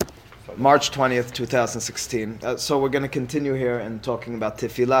March 20th, 2016. So we're going to continue here and talking about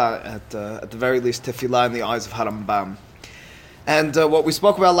tefillah, at the very least tefillah in the eyes of Harambam. And what we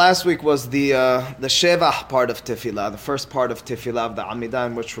spoke about last week was the shevach part of tefillah, the first part of tefillah of the Amidah,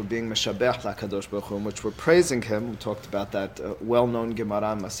 in which we're being meshabech LaKadosh Baruch Hu, in which we're praising Him. We talked about that well-known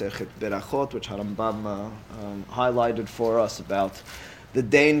Gemara Masechet Berachot, which Harambam highlighted for us about the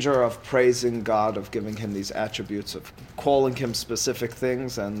danger of praising God, of giving Him these attributes, of calling Him specific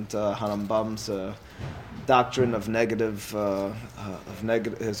things, and Harambam's doctrine of negative,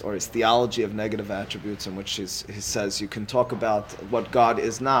 his theology of negative attributes, in which he says you can talk about what God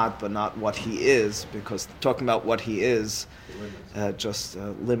is not, but not what He is, because talking about what He is just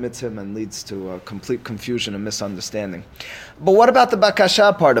limits Him and leads to complete confusion and misunderstanding. But what about the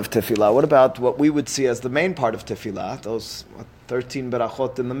bakasha part of tefillah? What about what we would see as the main part of tefillah, those 13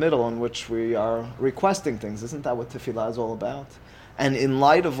 berachot in the middle, in which we are requesting things? Isn't that what tefillah is all about? And in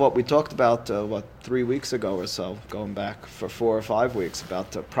light of what we talked about, 3 weeks ago or so, going back for 4 or 5 weeks,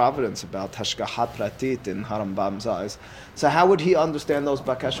 about providence, about hashgacha pratit in Harambam's eyes. So how would he understand those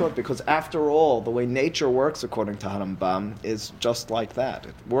bakashot? Because after all, the way nature works, according to Harambam, is just like that.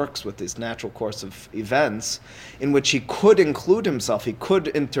 It works with this natural course of events in which he could include himself, he could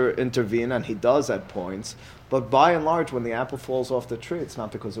intervene, and he does at points. But by and large, when the apple falls off the tree, it's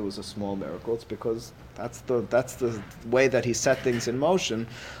not because it was a small miracle. It's because that's the way that He set things in motion.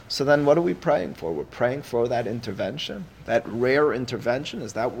 So then what are we praying for? We're praying for that intervention, that rare intervention.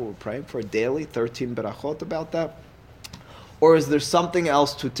 Is that what we're praying for daily? 13 berachot about that? Or is there something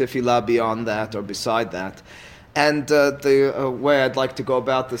else to tefillah beyond that or beside that? And the way I'd like to go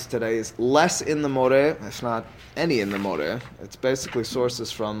about this today is less in the Moreh, if not any in the Moreh. It's basically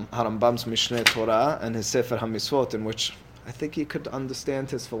sources from Harambam's Mishneh Torah and his Sefer HaMisvot, in which I think he could understand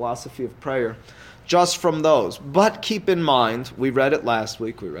his philosophy of prayer just from those. But keep in mind, we read it last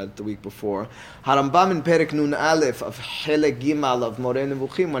week, we read it the week before, Harambam in Perek Nun Aleph of Hele Gimal of Moreh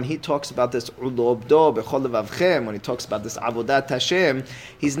Nevukhim, when he talks about this Udo Obdo Bechol Levavchem, when he talks about this Avodat Hashem,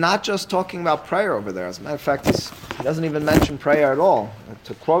 he's not just talking about prayer over there. As a matter of fact, he doesn't even mention prayer at all.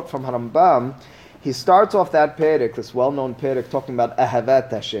 To quote from Harambam, he starts off that Perek, this well-known Perek, talking about Ahavat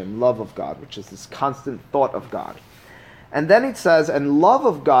Hashem, love of God, which is this constant thought of God. And then it says, and love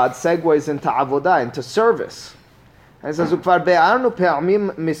of God segues into avodah, into service. And it says, "Ukvar be'arnu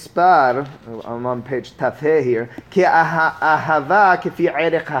pe'amim mispar." I'm on page Tafhe here. Ki ahava kifi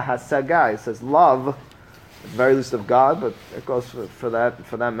erech hasaga. It says, love, at the very least of God, but it goes for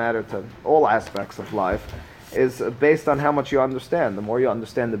that matter to all aspects of life, is based on how much you understand. The more you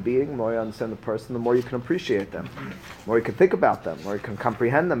understand the being, the more you understand the person, the more you can appreciate them, the more you can think about them, the more you can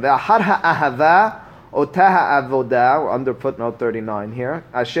comprehend them. Ve'ahar ha'ahava Otaha avodah, we're under footnote 39 here.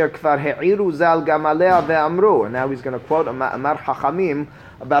 Asher kvar he'iru zal gamalea ve'amru. And now he's going to quote Amar Chachamim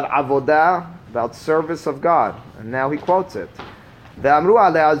about avodah, about service of God. And now he quotes it. Ve'amru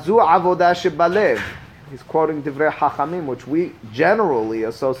alea zu avodah shebalev. He's quoting Divrei Chachamim, which we generally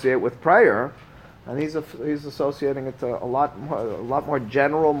associate with prayer. And he's associating it to a lot more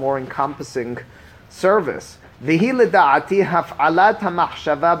general, more encompassing service. V'hi leda'ati haf'alat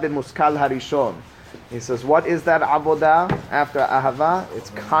ha'machshava b'muskal harishon. He says, what is that avodah after ahava? It's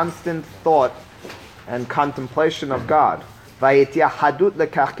constant thought and contemplation of God. And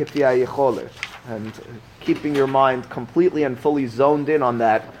keeping your mind completely and fully zoned in on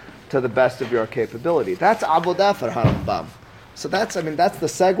that to the best of your capability. That's avodah for Harambam. So that's the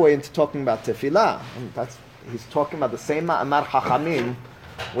segue into talking about tefillah. He's talking about the same Amar Chachamim,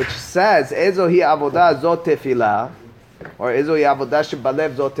 which says, Ezo hi avodah zot tefillah, or Ezo hi avodah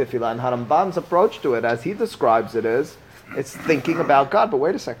shebalev zot tefillah. And Harambam's approach to it, as he describes it, is it's thinking about God. But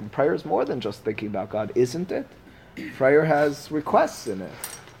wait a second, prayer is more than just thinking about God, isn't it? Prayer has requests in it.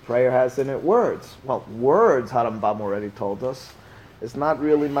 Prayer has in it words. Well, words, Harambam already told us, is not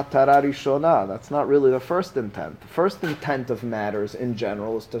really matara rishona. That's not really the first intent. The first intent of matters in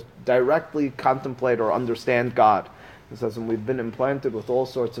general is to directly contemplate or understand God. He says, and we've been implanted with all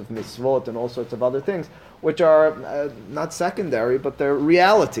sorts of mitzvot and all sorts of other things, which are not secondary, but they're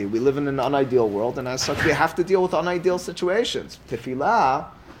reality. We live in an unideal world, and as such, we have to deal with unideal situations. Tefillah,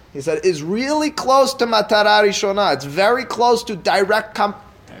 he said, is really close to matara rishona. It's very close to direct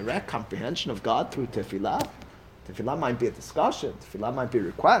comprehension of God through tefillah. Tefillah might be a discussion. Tefillah might be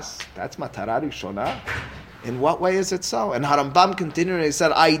requests. That's matara rishona. In what way is it so? And Harambam continued, he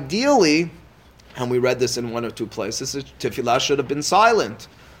said, ideally, and we read this in one or two places, tefillah should have been silent.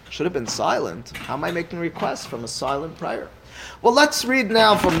 Should have been silent. How am I making requests from a silent prayer? Well, let's read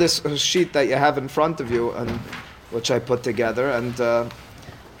now from this sheet that you have in front of you, and which I put together. And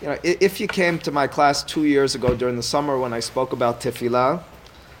if you came to my class 2 years ago during the summer when I spoke about tefillah,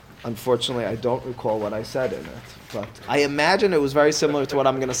 Unfortunately, I don't recall what I said in it, but I imagine it was very similar to what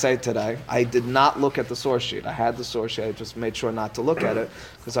I'm going to say today. I did not look at the source sheet. I had the source sheet. I just made sure not to look at it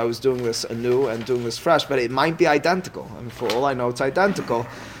because I was doing this anew and doing this fresh. But it might be identical. I mean, for all I know, it's identical.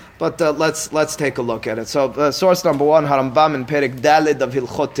 But let's take a look at it. So, source number one, Harambam in Perek Daled of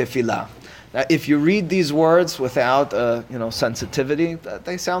Hilchot Tefillah. Now, if you read these words without sensitivity,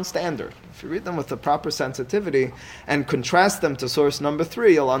 they sound standard. If you read them with the proper sensitivity and contrast them to source number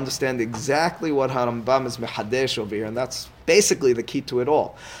 3, you'll understand exactly what Harambam is mehadesh over here, and that's basically the key to it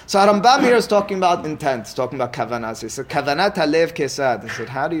all. So Harambam here is talking about intent, he's talking about kavanah. He said, kavanat halev kesad. He said,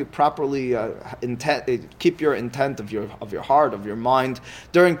 how do you properly keep your intent of your heart, of your mind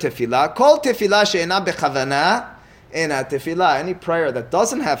during tefillah? Kol tefillah she'ena bechavanah ena tefillah. Any prayer that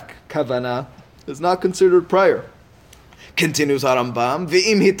doesn't have kavanah is not considered prayer. Continues Harambam,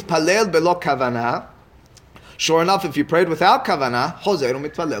 V'im hitpalel belo kavanah. Sure enough, if you prayed without kavanah, hozer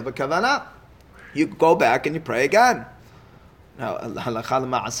mitpalel b'kavanah. You go back and you pray again. Now, halakha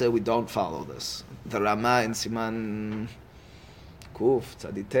l'ma'aseh, we don't follow this. The Rama in Siman Kuf,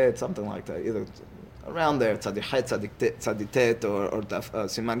 Tzaditet, something like that, either around there, Tzadichet, Tzaditet, or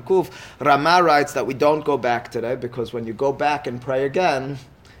Siman Kuf. Rama writes that we don't go back today because when you go back and pray again,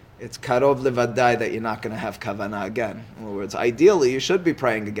 it's karov levadai that you're not going to have kavanah again. In other words, ideally, you should be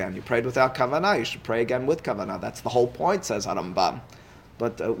praying again. You prayed without kavanah, you should pray again with kavanah. That's the whole point, says Harambam.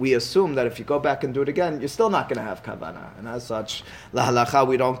 But we assume that if you go back and do it again, you're still not going to have kavanah. And as such, lahalacha,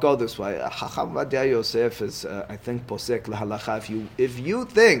 we don't go this way. Chacham Vadia Yosef is, I think, posek lahalacha. If you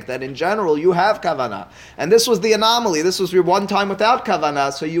think that in general you have kavanah, and this was the anomaly, this was your one time without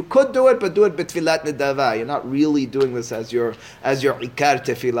kavanah, so you could do it, but do it betfilat nedava. You're not really doing this as your ikar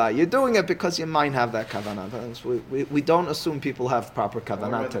tefillah. You're doing it because you might have that kavanah. We don't assume people have proper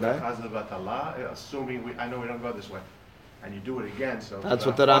kavanah today. Assuming I know we don't go this way. And you do it again, so... That's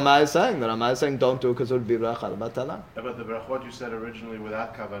what the Rama is saying. The Rama is saying don't do it because it would be bracha l'batala. But the brachot you said originally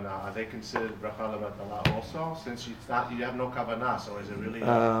without kavanah, are they considered bracha l'batala also? Since you have no kavanah, so is it really...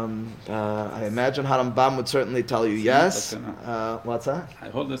 I imagine Harambam would certainly tell you yes. What's that? I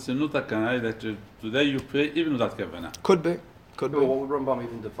hold the sinut hakanai that today you pray even without kavanah. Could be. What would Rambam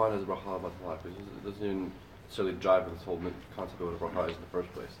even define as bracha l'batala? Because it doesn't even necessarily jive with this whole concept of what a bracha is in the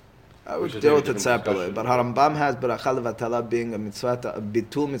first place. I would deal with it separately, but Harambam has bracha levatala being a mitzvah,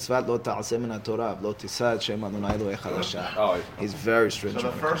 bitul mitzvah lo ta'aseh min haTorah, lo tisad shem Adonai Elohecha l'shah. He's very stringent. So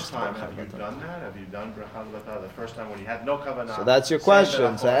the first time, have you done that? Have you done bracha levatala the first time when you had no kavanah? So that's your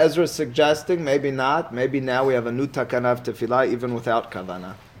question. So Ezra's suggesting maybe not. Maybe now we have a new takana of tefillah even without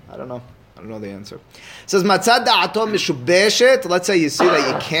kavanah. I don't know. I don't know the answer. It says matzad da'ato mishubeshet. Let's say you see that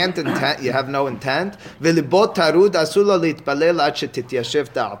you can't intent, you have no intent. V'libot tarud asul lo litpalel ad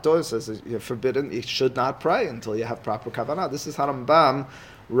shetityashev da'ato. It says you're forbidden. You should not pray until you have proper kavanah. This is Harambam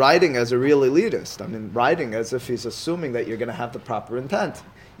writing as a real elitist. I mean, writing as if he's assuming that you're going to have the proper intent.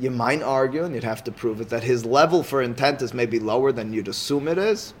 You might argue, and you'd have to prove it, that his level for intent is maybe lower than you'd assume it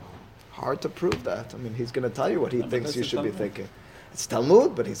is. Hard to prove that. I mean, he's going to tell you what he thinks you should be thinking. It's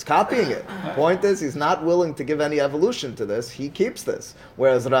Talmud, but he's copying it. Point is, he's not willing to give any evolution to this. He keeps this.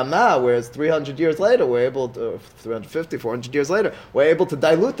 Whereas 300 years later, we're able to, 350, 400 years later, we're able to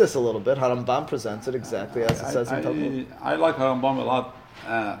dilute this a little bit. Harambam presents it exactly as it says in Talmud. I like Harambam a lot.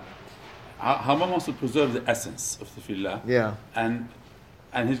 Harambam wants to preserve the essence of tefillah. Yeah. And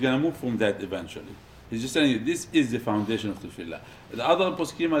he's going to move from that eventually. He's just telling you, this is the foundation of tefillah. The other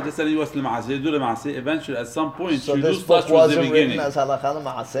poskim are just telling you what's l'ma'aseh, do l'ma'aseh. Eventually, at some point, so you this do start book with the wasn't beginning. written as halakha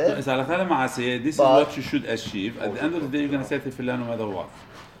l'ma'aseh? It's halakha l'ma'aseh. This is what you should achieve. At the end of the day, you're going to say tefillah no matter what.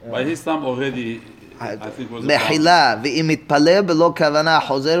 By his time already, I think was Mehila, v'im mitpalel b'lo kavanah,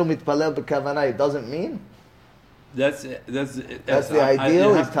 hozer u'mitpalel b'kavanah. It doesn't mean? That's the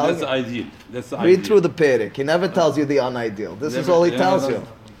ideal. He's telling that's the ideal. That's the Read ideal. through the Perek. He never tells you the unideal. This is all he tells you.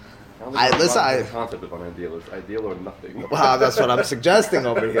 The concept of unideal is ideal or nothing. Wow, that's what I'm suggesting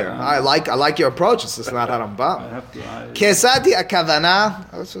over here. I like your approach. It's just not Harambam. Kesadi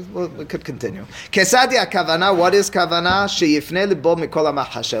akavana. We could continue. Kesadi akavana. What is kavana? Sheyifne libo mikol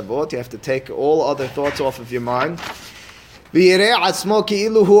hamachashavot. You have to take all other thoughts off of your mind. And you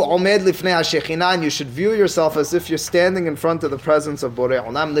should view yourself as if you're standing in front of the presence of Boreh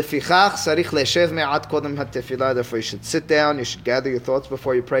Olam. Therefore you should sit down, you should gather your thoughts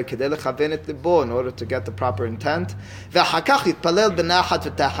before you pray in order to get the proper intent. And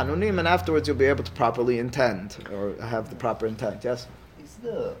afterwards you'll be able to properly intend, or have the proper intent. Yes? Is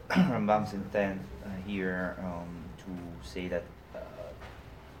the Rambam's intent here to say that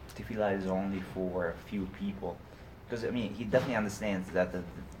tefillah is only for a few people? Because, I mean, he definitely understands that the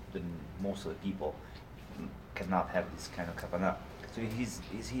most of the people cannot have this kind of kavanah. So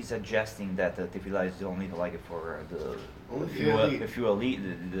is he suggesting that the tefillah is only like for Only if the you elite. if you elite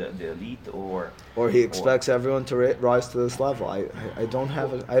the elite or he expects everyone to rise to this level. I don't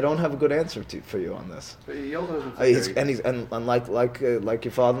have a good answer for you on this. But he also doesn't say And like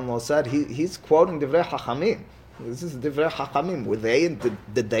your father-in-law said, he's quoting divrei hachamim. This is divrei hachamim.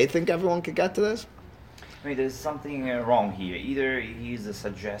 Did they think everyone could get to this? I mean, there's something wrong here. Either he's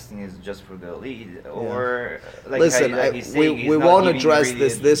suggesting it's just for the elite, or like Listen, he's saying we he's not won't giving address really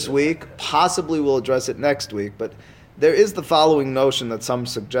this week. Possibly we'll address it next week. But there is the following notion that some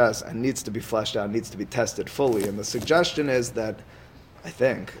suggest and needs to be fleshed out, needs to be tested fully. And the suggestion is that, I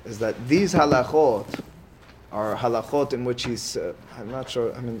think, is that these halachot are halachot in which he's, I'm not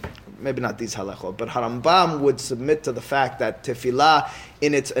sure, I mean, maybe not these halachot, but Harambam would submit to the fact that tefillah,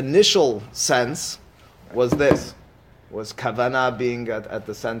 in its initial sense, was kavanah being at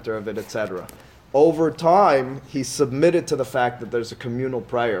the center of it, etc. Over time, he submitted to the fact that there's a communal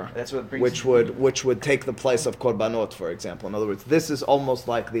prayer, That's what brings which would take the place of korbanot, for example. In other words, this is almost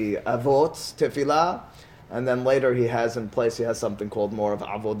like the avot's tefillah, and then later he has something called more of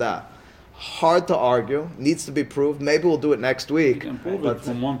avodah. Hard to argue, needs to be proved. Maybe we'll do it next You week. can prove it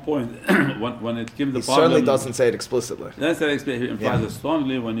from one point. when it came the He problem, certainly doesn't say it explicitly. That's the explanation. He implies Yeah. it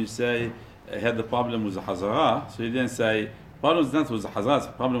strongly when you say he had the problem with the hazara. So he didn't say problem is not with the hazara.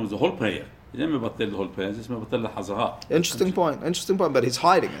 The problem was the whole prayer. He didn't mebatel the whole prayer. He just mebatel the hazara. Interesting point, but he's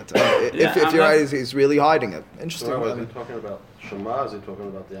hiding it. Yeah, if I'm you're not- right, he's really hiding it. Interesting. So I is he mean, talking about Shema? Is he talking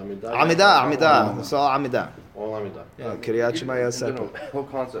about the Amidah? Amidah. It's all Amidah. All Amidah. Yeah, Kiryat Shema is You know, separate. the whole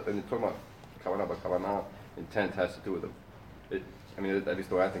concept, and you're talking about kavanah, but kavanah intent has to do with I mean, at least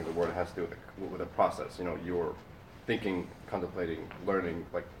the way I think of the word, it has to do with a process. You know, you're thinking, contemplating, learning,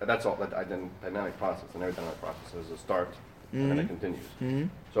 like that's all. That dynamic process, and every dynamic process is a start, and then it continues. Mm-hmm.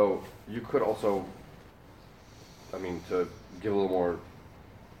 So you could also, I mean, to give a little more,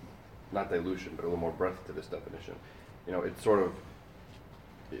 not dilution, but a little more breadth to this definition. You know, it's sort of.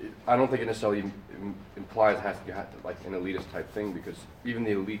 I don't think it necessarily implies it has to be like an elitist type thing, because even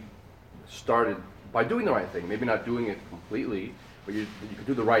the elite started by doing the right thing. Maybe not doing it completely, but you could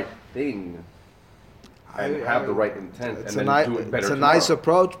do the right thing and have the right intent, and then do it better. It's a tomorrow. nice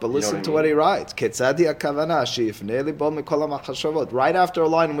approach, but You know listen what to I what mean? he writes. Ketzadi hakavana she'ifnei libo mikol hamachshavot. Right after a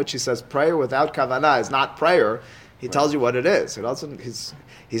line in which he says prayer without kavanah is not prayer, he tells you what it is. He doesn't.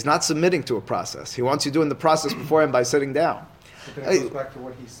 He's not submitting to a process. He wants you doing the process beforehand by sitting down. But then it goes back to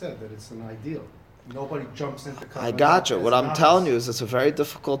what he said, that it's an ideal. Nobody jumps into kavanah. I got you. as What an I'm telling you obvious. is it's a very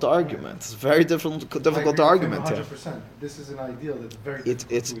difficult argument. It's a very difficult I agree with him argument here. 100%. This is an ideal that's very It's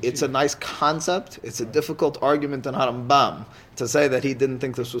difficult to it's a achieve. nice concept. It's a difficult argument in Harambam to say that he didn't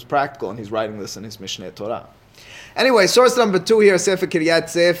think this was practical, and he's writing this in his Mishneh Torah. Anyway, source number 2 here, Sefer Kiryat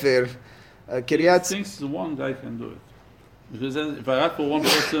Sefer. He Kiryat. thinks one guy can do it. Because then if I ask for one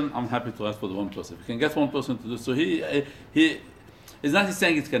person, I'm happy to ask for the one person. If we can get one person to do so, it's not he's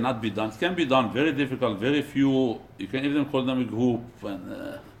saying it cannot be done. It can be done. Very difficult. Very few. You can even call them a group.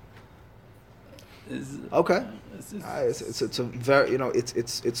 And, Okay. it's It's a very,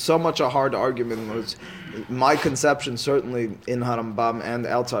 it's so much a hard argument. My conception, certainly in Harambam and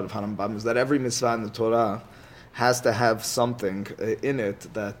outside of Harambam, is that every mitzvah in the Torah has to have something in it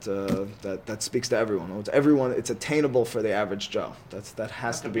that speaks to everyone. It's attainable for the average Joe. That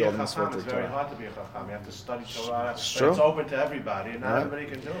has to be all the mitzvot of It's the very Torah. hard to be a chacham. You have to study Torah. Sure. It's open to everybody, and not Right. everybody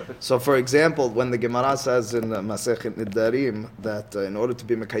can do it. So, for example, when the Gemara says in Masechet Nidarim that in order to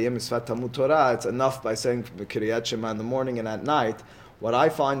be Mekayem Mitzvah Talmud Torah, it's enough by saying Kiryat Shema in the morning and at night. What I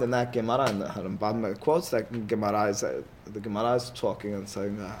find in that Gemara, and the Harambam quotes that Gemara, is the Gemara is talking and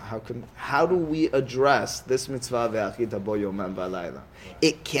saying, how do we address this mitzvah ve'achita bo yomam v'alayla?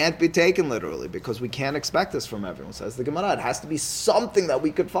 It can't be taken literally because we can't expect this from everyone. Says the Gemara, it has to be something that we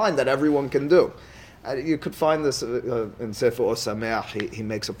could find that everyone can do. You could find this in Sefer Osameach. He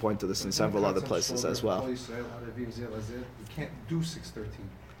makes a point to this in several other places as well. You can't do 613.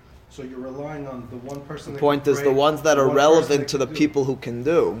 So you're relying on the one person. The that point can is the pray, ones that are one person relevant that to the can do. people who can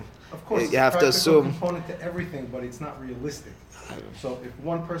do. Of course, You have to it's a assume. practical component to everything, but it's not realistic. So if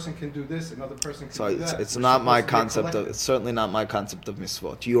one person can do this, another person can So do that. it's we're not my supposed to be a concept of. collective. It's certainly not my concept of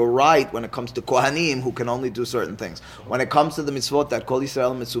mitzvot. You're right when it comes to kohanim who can only do certain things. When it comes to the mitzvot that kol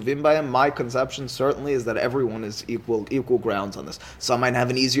Yisrael mitzuvim bayim, my conception certainly is that everyone is equal grounds on this. Some might have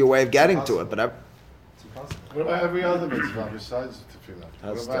an easier way of getting to it, but It's impossible. What about every other mitzvah besides tefillah?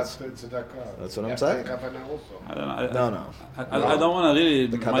 That's- What about that's- tzedakah? that's what I'm You have saying. to take kavanah also. I don't know. No. I don't want to really.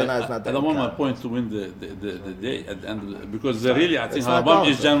 The kavanah is not I don't want my that point to win the day at the end of the, because really I think It's not Harambam going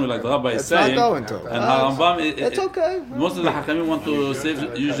is to. genuine, like the Rabbi is It's not saying. going to. And Harambam, It's okay. most of the Hakamim want to save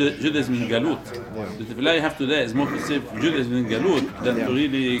Judaism in Galut. The tefillah you have today is more to save Judaism in Galut than to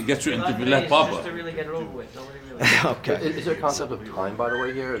really get you into tefillah Just proper. to really get it over with. Nobody really. Okay. Is there a concept of time, by the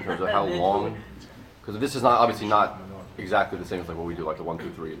way, here, in terms of how long? Because this is not obviously not exactly the same as like what we do, like the 1,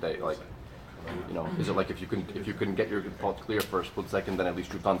 2, 3 a day. Like, you know, is it like if you couldn't get your thoughts clear for a split second, then at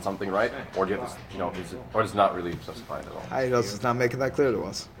least you've done something right, or do you have to, you know, or is it not really specified at all? How else is not making that clear to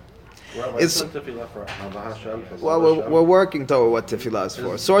us? It's It's- tefillah for Hava Hashem, for Well, Zod we're Hashem. working toward what tefillah is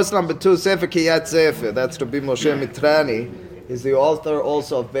for. Source number 2, Sefer Kiyat Sefer. That's Rabbi Moshe Mitrani. He's the author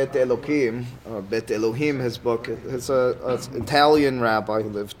also of Bet Elohim, or Bet Elohim, his book. He's an Italian rabbi who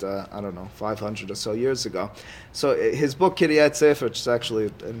lived, 500 or so years ago. So his book, Kiryat Sefer, which is actually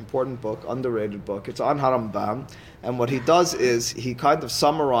an important book, underrated book, it's on Harambam. And what he does is he kind of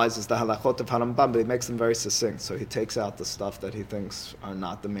summarizes the halachot of Harambam, but he makes them very succinct. So he takes out the stuff that he thinks are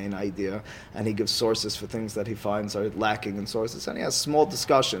not the main idea, and he gives sources for things that he finds are lacking in sources. And he has small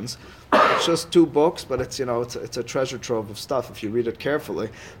discussions. It's just 2 books, but it's a treasure trove of stuff if you read it carefully.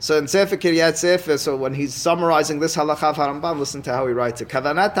 So in Sefer Kiryat Sefer, so when he's summarizing this halakha of Harambam, listen to how he writes it.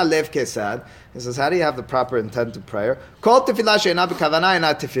 Kavanat halev kesad. He says, how do you have the proper intent of prayer? Kol tefillah she'ena b'kavanah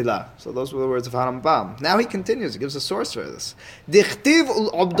ena tefillah. So those were the words of Harambam. Now he continues. He gives a source for this. Dichtiv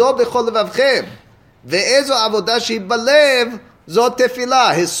ul'obdo b'chol levavchem ve'ezo avodah shehi balev zot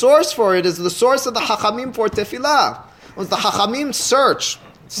tefillah. His source for it is the source of the Chachamim for tefillah. Was the Chachamim search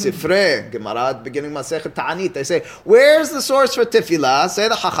Sifrei, Gemara at the beginning of Masechet Ta'anit, they say, where's the source for tefillah? Say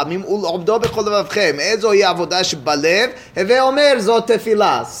the Chachamim, Ul'obdo b'chol levavchem, ezo hi avodah shebalev, heve omer zo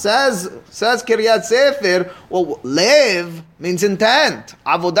tefillah. Says Kiryat Sefer, well, lev means intent.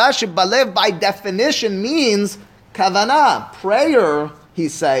 Avodah shebalev by definition means kavanah. Prayer,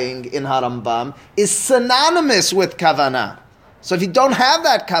 he's saying in Harambam, is synonymous with kavanah. So if you don't have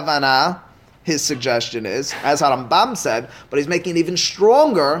that kavanah, his suggestion is, as Harambam said, but he's making it even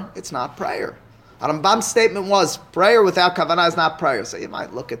stronger, it's not prayer. Harambam's statement was, prayer without kavanah is not prayer. So you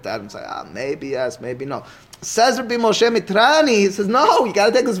might look at that and say, maybe yes, maybe no. Says Rabbi Moshe Mitrani, he says, no, you got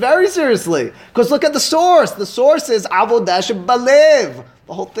to take this very seriously. Because look at the source. The source is avodah shebalev.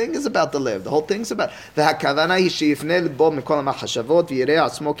 The whole thing is about the live. The whole thing's about והכוונה היא שיפנה לבו מכל המחשבות ויראה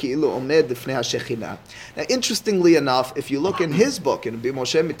עצמו כאילו עומד לפני השכינה. Now, interestingly enough, if you look in his book, in Rabbi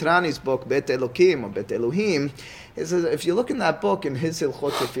Moshe Mitrani's book, Bet Elohim or Bet Elohim, it says, if you look in that book, in his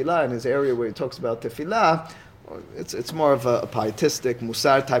Hilchot Tefillah, in his area where he talks about Tefillah, it's more of a pietistic,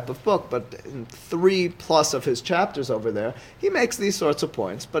 musar type of book, but in 3+ of his chapters over there, he makes these sorts of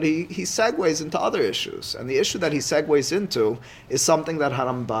points, but he segues into other issues. And the issue that he segues into is something that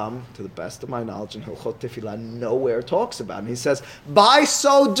Harambam, to the best of my knowledge, in Hilchot Tefillah, nowhere talks about. And he says, by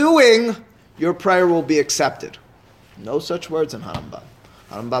so doing, your prayer will be accepted. No such words in Harambam.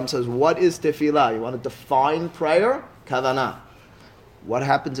 Harambam says, what is Tefillah? You want to define prayer? Kavanah. What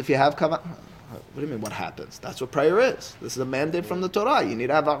happens if you have kavanah? What do you mean, what happens? That's what prayer is. This is a mandate from the Torah. You need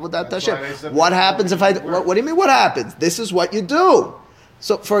to have avodat Hashem. What happens if I... What do you mean, what happens? This is what you do.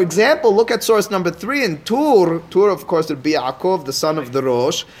 So, for example, look at source number 3 in Tur. Tur, of course, would be Yaakov, the son of the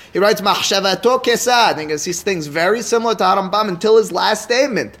Rosh. He writes, Machshavato kesad. And you can see things very similar to Harambam until his last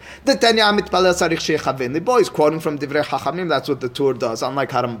statement. The Tanya mitpalel sarich sheichavin libo. He's quoting from Divrei Chachamim. That's what the Tur does.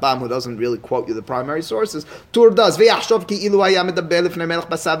 Unlike Harambam, who doesn't really quote you the primary sources, Tur does. V'yachshov ki ilu haya medaber lifnei melech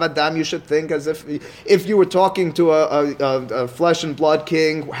basav adam. You should think as if you were talking to a flesh and blood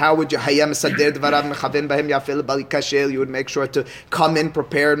king, how would you haya mesader dvarav mechavin bahem yafil bali kashel? You would make sure to come in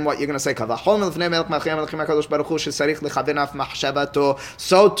prepared in what you're going to say.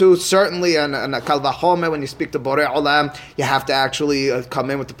 So too, certainly, and Kal V'chomer, when you speak to Borei Olam, you have to actually come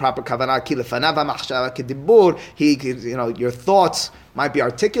in with the proper kavanah. Ki lefanav ha'machshava kedibur. Your thoughts might be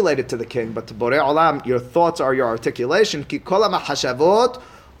articulated to the king, but to Borei Olam, your thoughts are your articulation. Ki kol ha'machshavot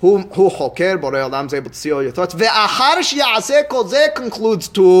hu choker. Borei Olam is able to see all your thoughts. Ve'achar she'yaseh kol zeh, concludes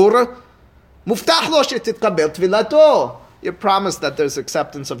Tur, muftach lo she'titkabel tvilato. You're promised that there's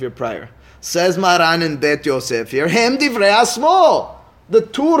acceptance of your prayer. Says Maran in Bet Yosef here, Hem divrei asmo. The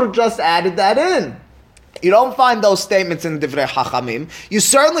Tur just added that in. You don't find those statements in Divrei Chachamim. You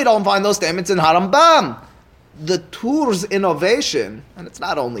certainly don't find those statements in Harambam. The Tur's innovation, and it's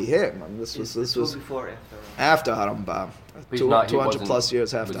not only him. I mean, this was Before, after. after Harambam. But 200 plus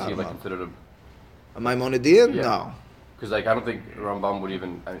years after was he like Harambam. considered A Maimonidean? Yeah. No. Because like I don't think Rambam would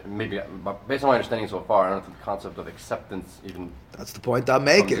even maybe but based on my understanding so far, I don't think the concept of acceptance even. That's the point I'm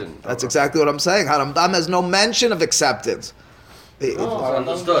making. Comes in. That's exactly what I'm saying. Harambam has no mention of acceptance. No, It's I'm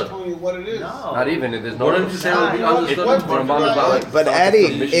understood. telling you what it is. No. Not even there's no. What did you say would be understood? What- What Rambam is about? But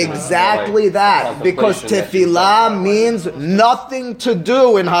Eddie, exactly that. Because tefillah means nothing to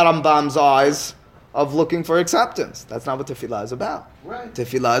do in Harambam's eyes of looking for acceptance. That's not what tefillah is about. Right.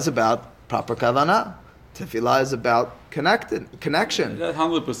 Tefillah is about proper kavanah. Tefillah is about connection. That's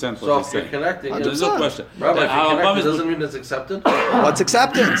 100% So what if he's you're saying. connecting, There's no question. Rabbi, if Our you're Rambam connected, is- doesn't mean it's accepted. What's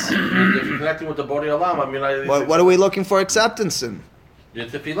acceptance? If you're connecting with the body alam, I mean, What are we looking for acceptance in? Your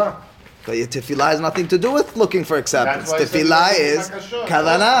tefillah. But your tefillah has nothing to do with looking for acceptance. That's why he said Tefillah you don't is need bakashot.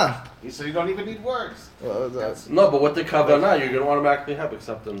 kavanah. He said you don't even need words. No, but with the kavanah, you're going to automatically have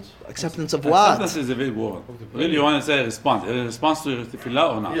acceptance. Acceptance of what? Acceptance is a big word. Really, you want to say response. A response to your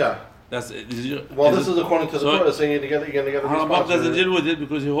tefillah or not? Yeah. That's, Well, this is according to the so- Torah, saying you're going to get a Harambam response. doesn't deal with it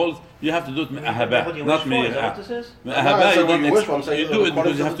because he holds, you have to do it What me'ahaba, do you not wish for? Is that what me'ahaba. this is? No, I said what you wish for. I'm saying You do it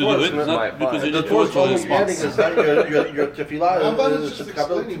according because you to have the to do Torah, it, it's not because you The need to Torah's wait for the only adding response. is that your tefillah Rambam is is just to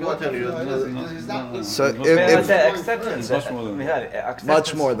kabel explaining what tefillah is. He's not- So But if, acceptance, Much more than acceptance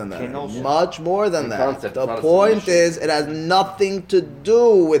much more than that. can also- Much more than The that. concept, The not a point solution. is, it has nothing to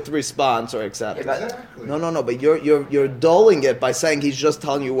do with response or acceptance. Exactly. No. But you're dulling it by saying he's just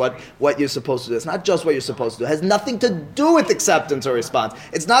telling you what you're supposed to do. It's not just what you're supposed to do. It has nothing to do with acceptance or response.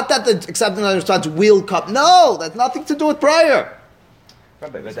 It's not that the acceptance and response will come. No, that's nothing to do with prayer.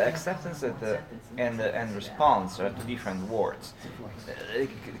 Right, but the acceptance and response are two different words.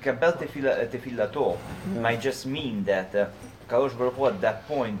 Kabel tefilato might just mean that Kadosh Baruch Hu at that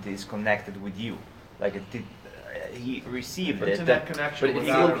point is connected with you, like he received But it. it's in that connection but He,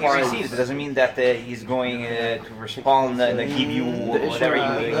 it's without implies- received it doesn't mean that he's going to respond and give you whatever you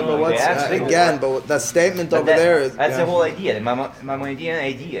Yeah, but what's, ask for. again, but that statement But over that- there is that's yeah. the whole idea. My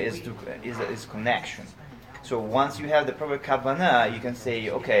idea is connection. So once you have the proper kavanah, you can say,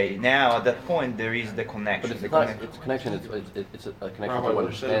 okay, now at that point there is the connection. But it's The not. connection. It's a connection. It's a connection Rabbi, to what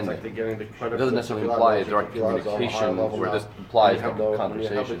you're saying, understanding. it's like they're getting the credit It doesn't for necessarily tefillah, imply a because direct tefillah is on a higher communication level where now. this implies When you have no the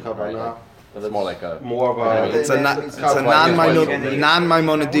conversation. kavanah, Right? It's more like a more of a. It's a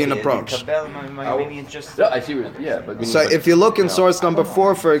non-Maimonidean approach. Kabel, maybe it's just. Yeah, I see. But So if you look in source number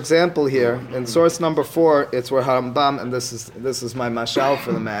 4, for example, here in source number 4, it's where Harambam, and this is my mashal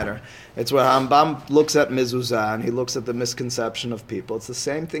for the matter. It's where Harambam looks at mezuzah and he looks at the misconception of people. It's the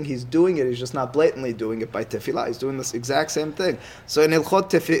same thing. He's doing it. He's just not blatantly doing it by tefillah. He's doing this exact same thing. So in Hilchot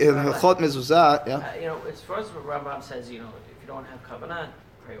mezuzah, yeah. As far as what Rambam says, if you don't have kavanah,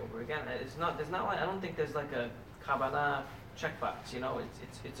 pray over again. There's not like, I don't think there's like a kavanah checkbox.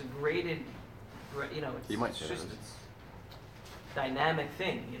 It's a graded, it's You might say just that. it's dynamic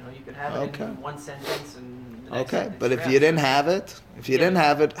thing. You could have it Okay. in one sentence and the next Okay, sentence but if you're you out. didn't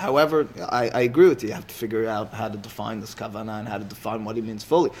have it, however, I agree with you. You have to figure out how to define this kavanah and how to define what he means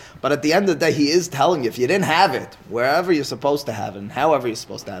fully. But at the end of the day, he is telling you, if you didn't have it, wherever you're supposed to have it and however you're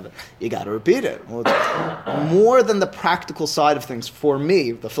supposed to have it, you got to repeat it. Well, it's more than the practical side of things, for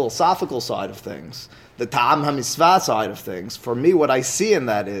me, the philosophical side of things, the ta'am hamitzvah side of things, for me, what I see in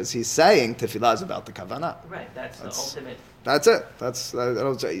that is he's saying tefillah is about the kavanah. Right, that's the ultimate. That's it. I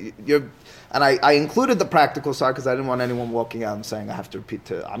don't say and I included the practical side because I didn't want anyone walking out and saying I have to repeat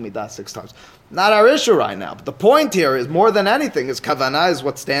to Amidah 6 times. Not our issue right now. But the point here is more than anything is kavanah is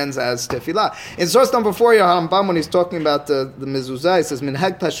what stands as tefillah. In source number 4, Harambam, when he's talking about the mezuzah, he says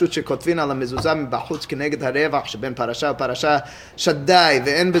minhag pashut shekotvin ala mezuzah min bachutz keneged harevach sheben parasha parasha shaddai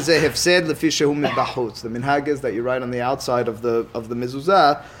ve'en b'zeh hefsed lefi shehu min bachutz. The minhag is that you write on the outside of the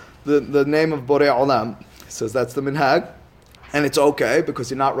mezuzah the name of Borei Olam. He says that's the minhag. And it's okay because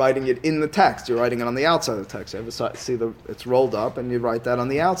you're not writing it in the text; you're writing it on the outside of the text. You ever see it's rolled up, and you write that on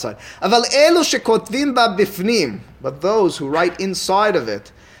the outside. But those who write inside of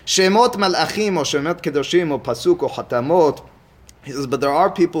it, shemot malachim or shemot kedoshim or pasuk or hatamot. He says, but there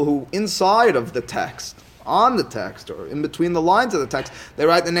are people who inside of the text, on the text, or in between the lines of the text, they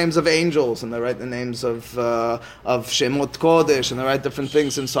write the names of angels, and they write the names of Shemot Kodesh, and they write different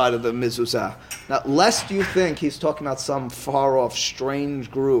things inside of the mezuzah. Now, lest you think he's talking about some far-off,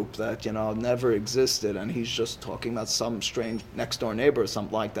 strange group that, never existed, and he's just talking about some strange next-door neighbor or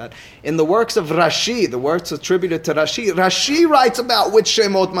something like that. In the works of Rashi, the works attributed to Rashi, Rashi writes about which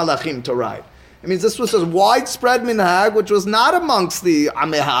Shemot Malachim to write. It means this was a widespread minhag, which was not amongst the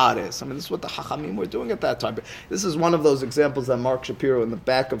Ameharis. I mean, this is what the Chachamim were doing at that time. But this is one of those examples that Mark Shapiro, in the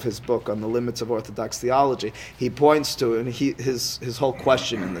back of his book on the limits of Orthodox theology, he points to, and his whole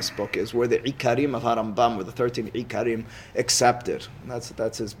question in this book is, were the Ikarim of Harambam, were the 13 Ikarim accepted? And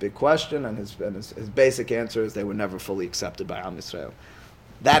that's his big question, and his basic answer is they were never fully accepted by Am Yisrael.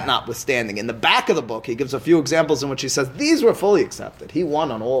 That notwithstanding, in the back of the book, he gives a few examples in which he says, these were fully accepted. He won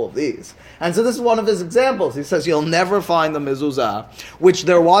on all of these. And so this is one of his examples. He says, you'll never find the mezuzah, which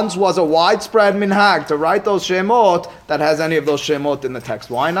there once was a widespread minhag to write those shemot, that has any of those shemot in the text.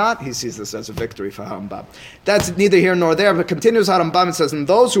 Why not? He sees this as a victory for Harambam. That's neither here nor there, but continues Harambam and says, and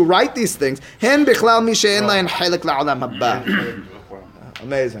those who write these things, hen bichlal mi she'en lahen chelik la'olam haba.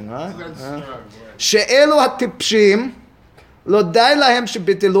 Amazing, right? She'elu hatipshim, Lo dai lahem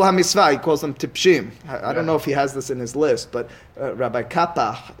shebitilu hamisvah. He calls them tipshim. I don't know if he has this in his list, but Rabbi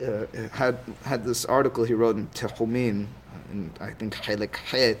Kappa had this article he wrote in Tehumin, in I think Chelik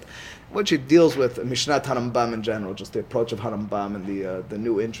Het, which he deals with Mishnat Harambam in general, just the approach of Harambam and the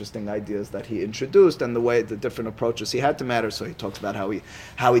new interesting ideas that he introduced and the different approaches he had to matter. So he talks about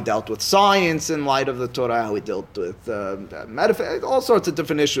how he dealt with science in light of the Torah, how he dealt with all sorts of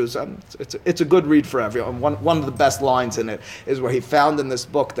different issues. It's a good read for everyone. One of the best lines in it is where he found in this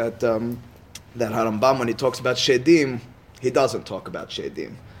book that Harambam, when he talks about shedim, he doesn't talk about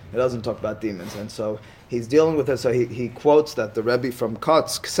shedim. He doesn't talk about demons, and so he's dealing with it. So he quotes that the Rebbe from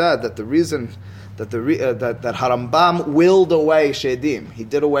Kotsk said that the reason that that Harambam willed away shedim, he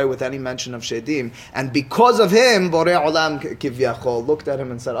did away with any mention of shedim, and because of him, Borei Olam Kivyachol looked at him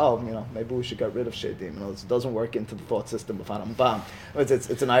and said, "Oh, maybe we should get rid of shedim." It doesn't work into the thought system of Harambam.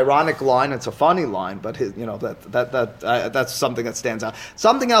 It's an ironic line, it's a funny line, but that's something that stands out.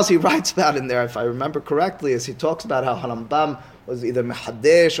 Something else he writes about in there, if I remember correctly, is he talks about how Harambam was either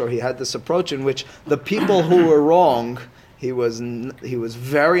mehadesh or he had this approach in which the people who were wrong, he was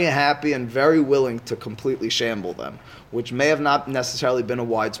very happy and very willing to completely shamble them, which may have not necessarily been a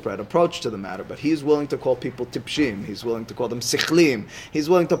widespread approach to the matter, but he's willing to call people tipshim, he's willing to call them sichlim, he's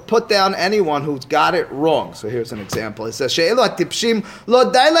willing to put down anyone who's got it wrong. So here's an example. He says, She'elu hatipshim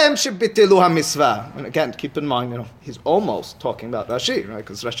lo dai lahem shebitilu hamisvah. And again, keep in mind, he's almost talking about Rashi, right?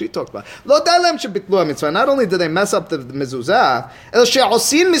 Because Rashi talked about lo dai lahem shebitilu hamisvah. Not only did they mess up the mezuzah, el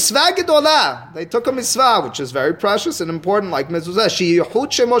she'osin misvah gedolah. They took a misvah, which is very precious and important, like mezuzah. She'yichud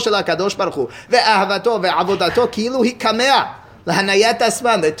shemo shel HaKadosh Baruch Hu ve'ahavato ve'avodato ki'ilu hi kamea.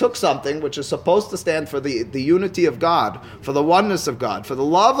 They took something which is supposed to stand for the unity of God, for the oneness of God, for the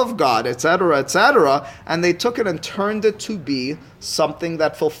love of God, etc., and they took it and turned it to be something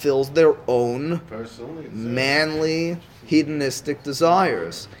that fulfills their own manly, hedonistic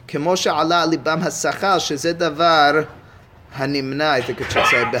desires. I think it should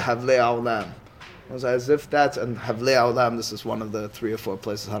say behavlei haolam. As if that's, and havlei haolam, this is one of the 3 or 4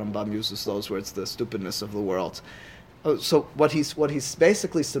 places Harambam uses those words, the stupidness of the world. So what he's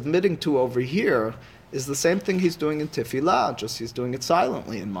basically submitting to over here is the same thing he's doing in Tefillah, just he's doing it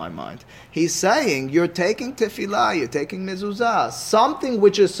silently in my mind. He's saying, you're taking Tefillah, you're taking Mezuzah, something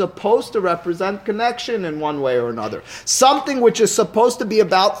which is supposed to represent connection in one way or another, something which is supposed to be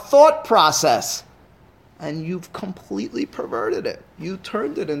about thought process, and you've completely perverted it. You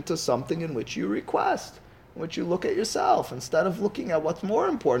turned it into something in which you request, in which you look at yourself. Instead of looking at what's more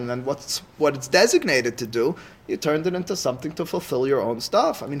important and what it's designated to do, you turned it into something to fulfill your own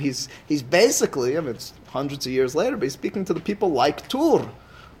stuff. I mean, he's basically, it's hundreds of years later, but he's speaking to the people like Tur,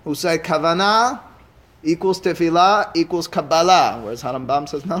 who say kavanah equals tefillah equals Kabbalah, whereas Harambam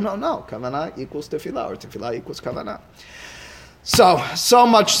says, no, kavanah equals tefillah, or tefillah equals kavanah. So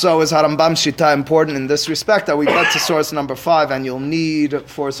much so is Harambam's Shita important in this respect that we get to source number 5, and you'll need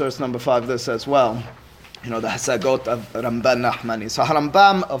for source number 5 this as well. The Hasagot of Ramban Nachmani. So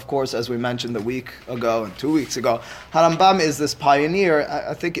Harambam, of course, as we mentioned a week ago and 2 weeks ago, Harambam is this pioneer.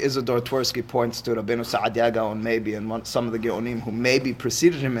 I think Isidore Twersky points to Rabbeinu Saadia Gaon maybe, and some of the Geonim who maybe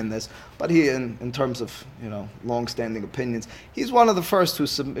preceded him in this, but he, in terms of long-standing opinions, he's one of the first who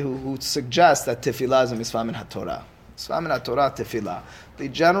suggests that Tefillah is a mitzvah min HaTorah. Mitzvah min HaTorah, Tefillah. The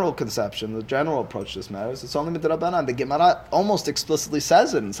general conception, the general approach to this matter is it's only midrabanan. The Gemara almost explicitly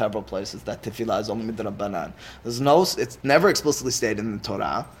says it in several places that tefillah is only midrabanan. It's never explicitly stated in the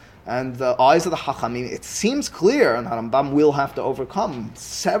Torah. And the eyes of the Chachamim, it seems clear, and Harambam will have to overcome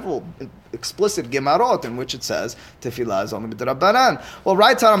several explicit Gemarot in which it says tefillah is only midrabanan. Well,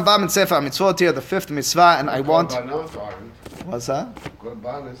 writes Harambam in Sefer HaMitzvot here, the 5th mitzvah, and I want. What's that?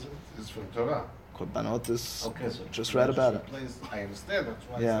 Korban is from Torah. Korbanot is Okay, so just read about it. I understand, that's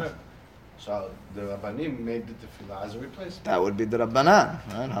why Yeah. I said. So the Rabbanim made the tefillah as a replacement. That would be the Rabbanan,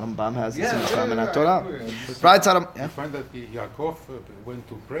 right? Harambam has this in Mitzvah I Torah. agree. Right, Haram? You find that Yaakov went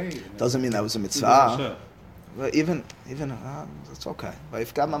to pray. and- Doesn't mean that was a mitzvah. But even it's okay. But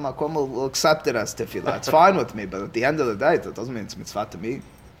if Gam Makom will accept it as tefillah, it's fine with me. But at the end of the day, that doesn't mean it's mitzvah to me.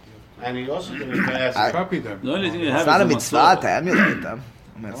 And he also didn't ask. Copy them. The only thing you It's have not a is mitzvah Masorah. to emulate them.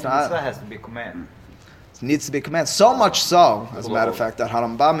 I mean, it's No, mitzvah not. has to be command. It needs to be commanded. So much so, as a matter of fact, that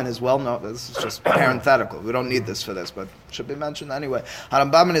Harambam in his well-known. This is just parenthetical. We don't need this for this, but it should be mentioned anyway.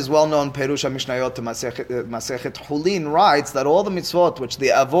 Harambam in his well-known Perush HaMishnayot to Masechet Hulin writes that all the mitzvot which the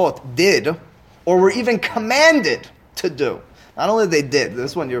Avot did, or were even commanded to do. Not only they did,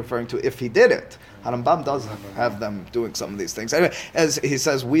 this one you're referring to if he did it. Harambam does have them doing some of these things. Anyway, as he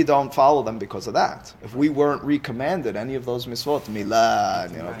says, we don't follow them because of that. If we weren't recommanded any of those mitzvot, milah,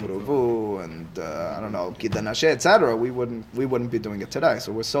 puruvu, and I don't know, kidan hashe, etc., we wouldn't be doing it today.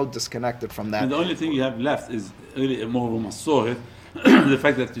 So we're so disconnected from that. And the only thing you have left is really more of a Masorah. The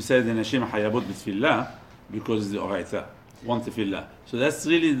fact that you said the Nashim Hayabot B'Tfillah because it's the Oraita, one Tefillah. So that's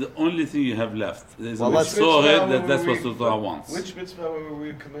really the only thing you have left. There's Well, a let's- Masorah that's what the Torah wants. Which mitzvah were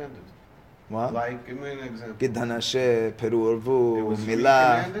we commanded? What? Like, give me an example. Kidan hashe, peru It urvu, was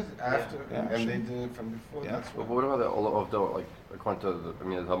milah. recommended after, Yeah, and sure. they did it from before. Yeah. That's But what. what about the all of the like according to the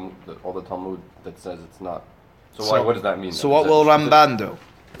Talmud, all the Talmud that says it's not? So why? What does that mean? So then? what Is will that- Ramban do?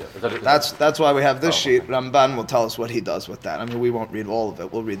 Yeah, is that- That's why we have this Oh, sheet. Ramban will tell us what he does with that. I mean, we won't read all of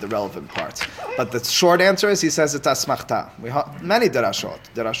it. We'll read the relevant parts. But the short answer is he says it's asmachta. We have many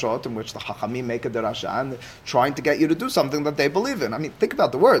derashot in which the Chachamim make a derasha and trying to get you to do something that they believe in. I mean, think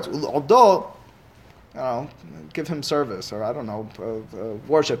about the words. Although, give him service, or I don't know,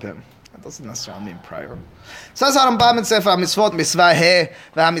 worship him. That doesn't necessarily mean prayer. Says Harambam in Sefer HaMitzvot, Mitzvah He,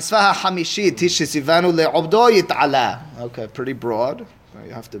 VaHaMitzvah HaChamishit, Tishesivanu le'obdo yit'ala. Okay, pretty broad.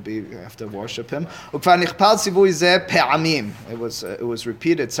 You have to worship him. Ukvar nichpal sivui zeh pe'amim. It was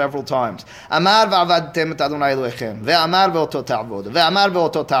repeated several times. Amar va'avadtem et Adonai Elohechem. Ve'amar ve'oto ta'avod. Ve'amar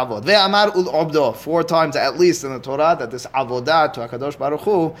ve'oto ta'avod. Ve'amar ul'obdo. 4 times at least in the Torah that this avodah to HaKadosh Baruch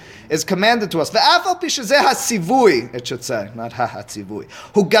Hu is commanded to us. Ve'afal pishazeh ha'sivui, it should say, not ha'atzivui.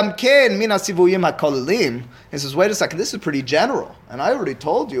 Hu gamken min ha'sivuyim ha'kolilim. He says, wait a second, this is pretty general. And I already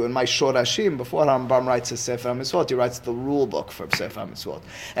told you in my Shorashim, before Rambam writes his Sefer HaMitzvot, he writes the rule book for Sefer HaMitzvot.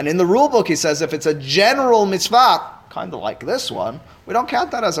 And in the rule book, he says, if it's a general mitzvah, kind of like this one, we don't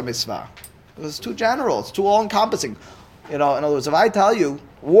count that as a mitzvah. It's too general, it's too all-encompassing. In other words, if I tell you,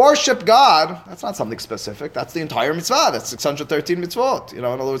 worship God, that's not something specific, that's the entire mitzvah, that's 613 mitzvot. In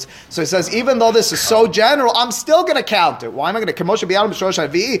other words, so he says, even though this is so general, I'm still going to count it. Why am I going to?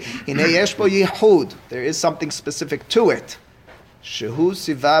 There is something specific to it. Shehu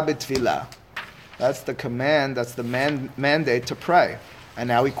siva b'tfilah. That's the command, that's the mandate to pray. And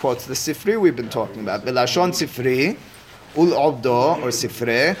now he quotes the Sifri we've been talking about. Belashon Sifri, ul obdo, or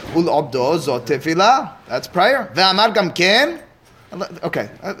Sifre, ul obdo zot tefillah. That's prayer. Ve'amar gam ken. Okay,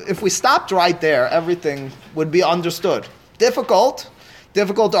 if we stopped right there, everything would be understood. Difficult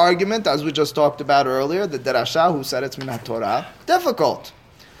argument, as we just talked about earlier, the Derasha who said it's min HaTorah. Difficult.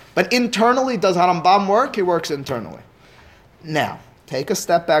 But internally, does Harambam work? He works internally. Now, take a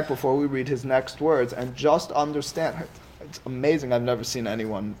step back before we read his next words and just understand. It's amazing. I've never seen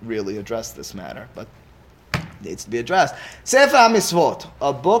anyone really address this matter, but it needs to be addressed. Sefer HaMitzvot,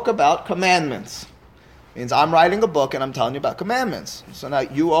 a book about commandments. Means I'm writing a book and I'm telling you about commandments. So now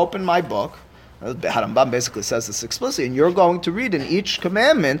you open my book. Harambam basically says this explicitly, and you're going to read in each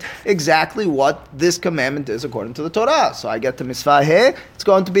commandment exactly what this commandment is according to the Torah. So I get to mitzvah he, it's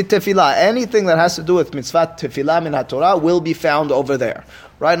going to be tefillah. Anything that has to do with mitzvah tefillah min HaTorah will be found over there.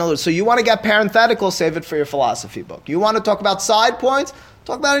 Right? In other words, so you want to get parenthetical, save it for your philosophy book. You want to talk about side points,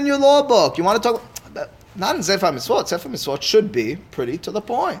 talk about it in your law book. You want to talk, not in Sefer HaMitzvot. Sefer HaMitzvot should be pretty to the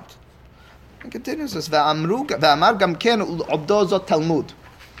point. And continues this, Ve'amar gam ken ul'obdo zot Talmud.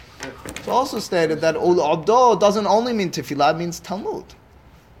 It's also stated that ul'obdo doesn't only mean tefillah, it means Talmud.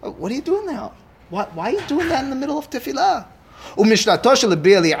 What are you doing now? Why are you doing that in the middle of tefillah? ומשנתו של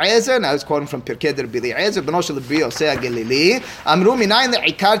רבי אליעזר, now it's quoting from פרקי רבי אליעזר, בנו של רבי יוסי הגלילי, אמרו מניין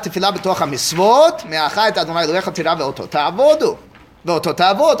עיקר תפילה בתוך המצוות, מאחר את אדוני אלוהיך תירא ואותו תעבודו. ואותו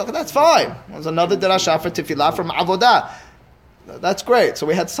תעבוד, okay, that's fine. There's another derasha for tefillah from avodah. That's great. So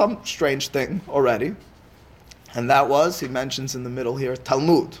we had some strange thing already. And that was, he mentions in the middle here,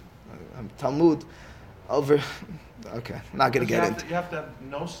 Talmud. Talmud, over Okay, not going to get into. You have to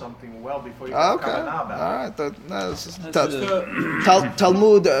know something well before you can Okay, all kavanah about it. right.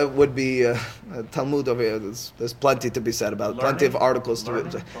 Talmud would be Talmud over here. There's plenty to be said about it. Plenty of articles to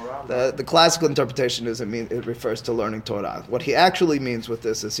it. The classical interpretation is it refers to learning Torah. What he actually means with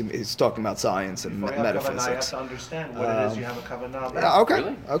this is he's talking about science and Before you have kavanah, you have metaphysics. to understand what it is you have a kavanah about. Yeah, okay,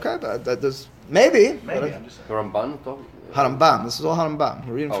 Really? okay, but there's maybe. Maybe, I'm just saying. The Ramban talk- Harambam. This is all Harambam.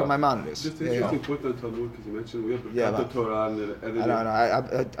 We're reading Oh. from Maimonides. Just Yeah, interesting yeah. point on Talmud because you mentioned we have Yeah, the but- Torah and the I don't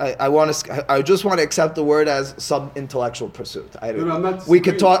know. I want to. I just want to accept the word as some intellectual pursuit. No, I'm not we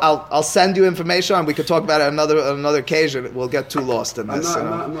could disagreeing. talk. I'll send you information, and we could talk about it another occasion. We'll get too lost in this.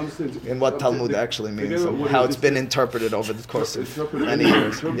 I'm not saying In what Talmud actually means and how it's been interpreted over the course of Interpret many it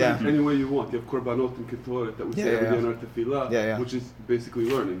years. Yeah. any way you want. You have korbanot and ketoret that we say Yeah, every yeah. day in our tefillah, Yeah, yeah. which is basically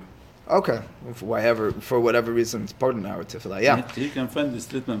learning. Okay. For whatever reason, it's part of our tefillah. Yeah. He can find this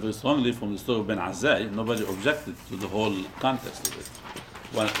statement very strongly from the story of Ben Azai. Nobody objected to the whole context of it.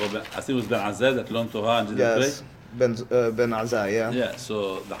 I think it was Ben Azai that learned Torah and didn't Yes. Ben Azai. Yeah. pray. Yeah,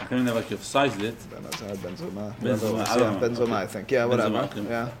 so the Hakamim never criticized it. Ben Azai. Ben Zoma. Ben Zoma, I Yeah. don't know. Ben Zoma. I think. Yeah. Ben Whatever. Zoma,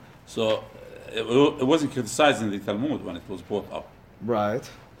 Yeah. So it wasn't criticized in the Talmud when it was brought up. Right.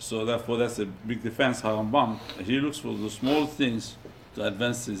 So therefore, that's a big defense. Harambam, he looks for the small things to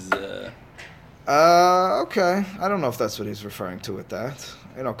advance his. Okay. I don't know if that's what he's referring to with that.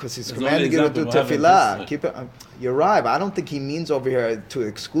 Because he's There's commanding you to only do example we have tefillah. in this, Keep it. You're right, but I don't think he means over here to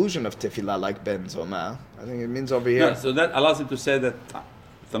exclusion of tefillah like Ben Zoma. I think it means over here. Yeah, so that allows him to say that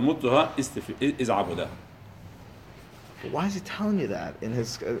Talmud Torah is abudah. Why is he telling you that?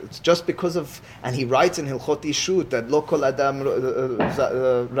 It's just because of, and he writes in Hilchot Ishut that lo kol adam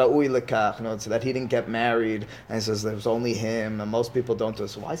ra'ui lekach, so that he didn't get married, and he says there was only him, and most people don't do it.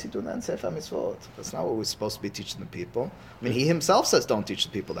 So why is he doing that in Sefer Mitzvot? That's not what we're supposed to be teaching the people. I mean, he himself says don't teach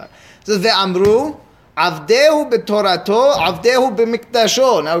the people that. He says ve'amru avdehu b'torato, avdehu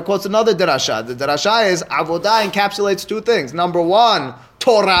b'mikdasho. Now he quotes another derasha. The derasha is avodah encapsulates two things. Number one,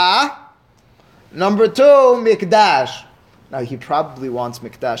 Torah. Number two, mikdash. Now, he probably wants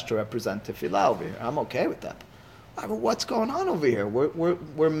Mikdash to represent Tefillah over here. I'm okay with that. But what's going on over here?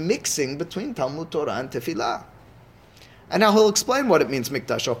 We're mixing between Talmud Torah and Tefillah. And now he'll explain what it means,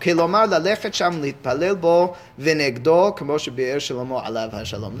 Mikdash. Kilomar lalechet sham litpalel bo v'negdo k'mo shebe'er shalomo alav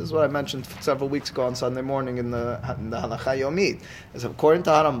hashalom. This is what I mentioned several weeks ago on Sunday morning in the Halacha Yomit. Is according to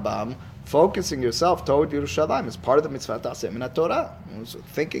Harambam, focusing yourself toward Yerushalayim is part of the mitzvah ta'aseh min Torah. So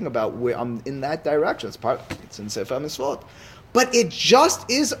thinking about where I'm in that direction, it's in Sefer Mitzvot. But it just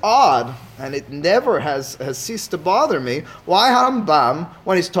is odd, and it never has ceased to bother me, why Harambam,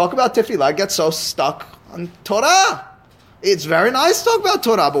 when he's talking about Tefillah, gets so stuck on Torah. It's very nice to talk about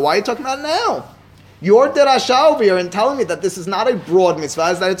Torah, but why are you talking about it now? Your derasha over here and telling me that this is not a broad mitzvah,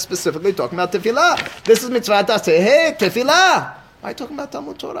 is that it's specifically talking about Tefillah. This is mitzvah ta'aseh, hey, Tefillah. Why are you talking about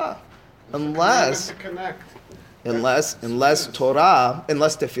Talmud Torah? Unless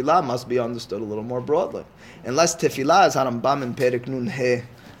tefillah must be understood a little more broadly. Unless tefillah, as Harambam in Perek Nun He,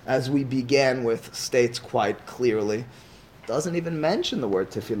 as we began with, states quite clearly, doesn't even mention the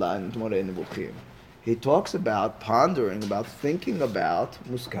word tefillah in Moreh Nevukhim. He talks about pondering, about thinking about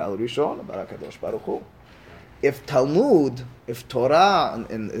Muskal Rishon, about HaKadosh Baruch Hu. If Talmud, if Torah,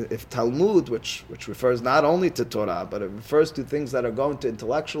 and if Talmud, which refers not only to Torah, but it refers to things that are going to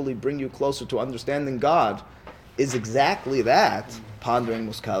intellectually bring you closer to understanding God, is exactly that, pondering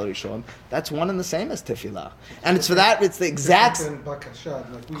Muskal Rishon, that's one and the same as Tefillah. And it's for that, it's the exact,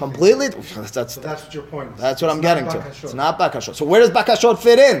 completely, that's what your point is. That's what I'm getting to. Bakashot. It's not Bakashot. So where does Bakashot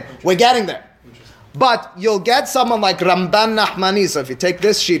fit in? We're getting there. But you'll get someone like Ramban Nachmani. So if you take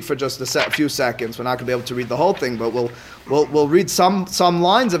this sheet for just a few seconds, we're not going to be able to read the whole thing, but we'll read some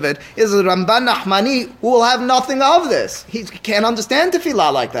lines of it. Is Ramban Nachmani who will have nothing of this. He can't understand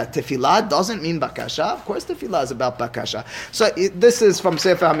tefillah like that. Tefillah doesn't mean bakasha. Of course, tefillah is about bakasha. So this is from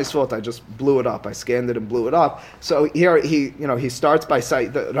Sefer HaMisvot. I just blew it up. I scanned it and blew it up. So here he starts by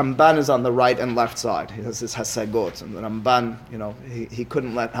saying the Ramban is on the right and left side. He has his hasagot, and the Ramban, he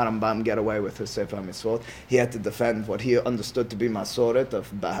couldn't let Harambam get away with his Sefer HaMisvot. He had to defend what he understood to be Masoret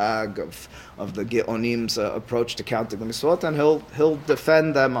of Bahag, of the Geonim's approach to counting the Mitzvot, and he'll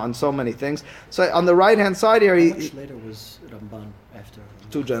defend them on so many things. So on the right hand side here, How much later was Ramban after?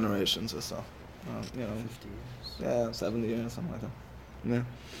 2 generations or so. 50 years. Yeah, 70 years, something like that.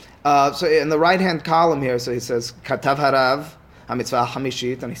 Yeah. So in the right hand column here, so he says Katav Harav HaMitzvah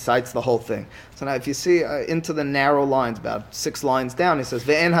HaMishit, and he cites the whole thing. So now if you see into the narrow lines, about 6 lines down, he says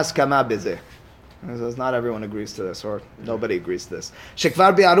Ve'en Haskama Bizeh. He says not everyone agrees to this, or nobody agrees to this.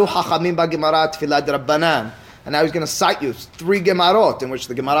 Shekvar bi'aru hachamim ba'gemara tefillah d'Rabbanan. And now he's going to cite you 3 Gemarot in which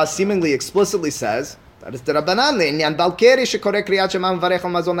the Gemara seemingly explicitly says That is the Rabbanan. לעניין בעל קרי שקורא קריאת שמע ומברך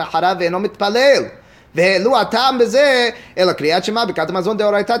על מזון לאחריו ואינו מתפלל. והעלו הטעם בזה אלא קריאת שמע ברכת המזון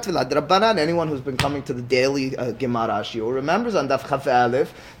דאורייתא תפילה דרבנן. Anyone who's been coming to the daily Gemara shiur remembers on Daf Chaf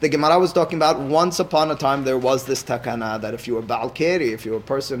Aleph, the Gemara was talking about once upon a time there was this takana that if you were Baal Keri, if you were a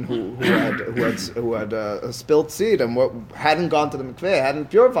person who had spilled seed and hadn't gone to the mikveh, hadn't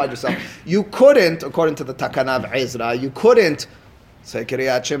purified yourself, you couldn't, according to the takana of Ezra, you couldn't say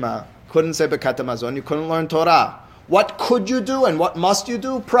Kriyat Shema, couldn't say Bekat HaMazon, you couldn't learn Torah. What could you do and what must you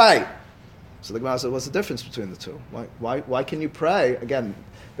do? Pray. So the Gemara says, what's the difference between the two? Why can you pray? Again,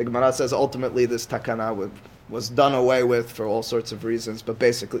 the Gemara says ultimately this takana was done away with for all sorts of reasons, but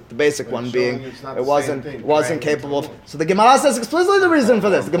basically the basic one being it wasn't capable of. So the Gemara says explicitly the reason for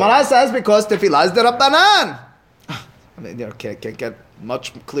this. The Gemara says because tefillah is the Rabbanan. I mean, can't get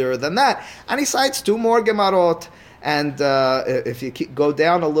much clearer than that. And he cites two more Gemarot, and if you go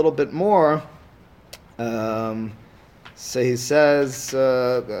down a little bit more. So he says,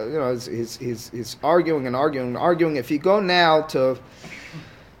 he's arguing and arguing and arguing. If you go now to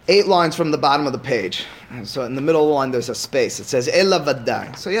 8 lines from the bottom of the page, so in the middle of the line there's a space. It says Ela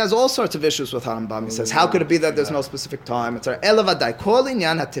Vadai. So he has all sorts of issues with Harambam. He says, how could it be that there's no specific time? It's Ela Vadai. Kol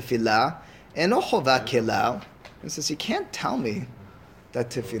inyan hatefillah eno chova kelal. He says, you can't tell me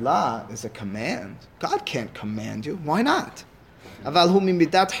that tefillah is a command. God can't command you. Why not? Aval hu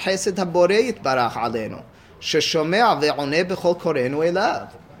mimidat chesed haborei yitbarach aleinu. He says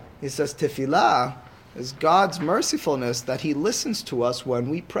tefillah is God's mercifulness that He listens to us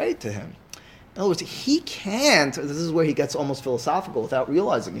when we pray to Him. In other words, He can't, this is where he gets almost philosophical without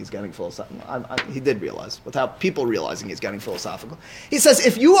realizing he's getting philosophical. He did realize, without people realizing he's getting philosophical. He says,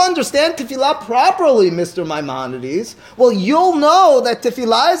 if you understand tefillah properly, Mr. Maimonides, well, you'll know that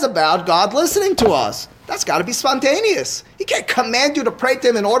tefillah is about God listening to us. That's got to be spontaneous. He can't command you to pray to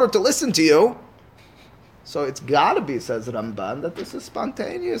Him in order to listen to you. So it's got to be, says Ramban, that this is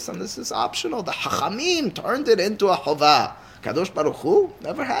spontaneous and this is optional. The Chachamim turned it into a Chovah. Kadosh Baruch Hu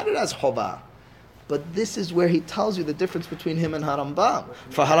never had it as Chovah. But this is where he tells you the difference between him and Harambam.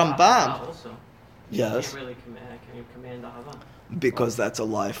 For Harambam, yes. Can you command Ahava? Because that's a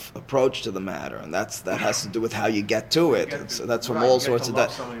life approach to the matter, and that has to do with how you get to it. That's from all sorts of that.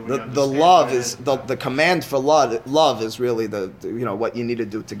 The love is the command for love. Love is really the what you need to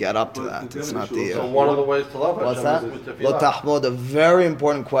do to get up to that. It's not the. So one of the ways to love what's that? Lo tahmod. A very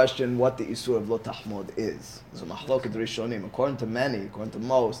important question. What the isur of lo tahmod is. So machloket rishonim. According to many, according to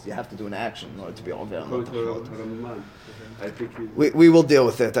most, you have to do an action in order to be over lo tahmod. We will deal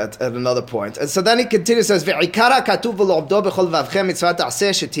with it at another point. And so then he continues, says, "Ve'ikara katuv v'lo'obdo b'chol vavchem mitzvah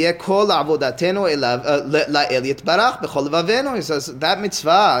ta'aseh shetieh kol avodatenu la'el yitbarach b'chol vavenu." He says, that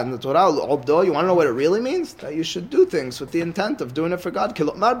mitzvah in the Torah, l'obdo, you want to know what it really means? That you should do things with the intent of doing it for God.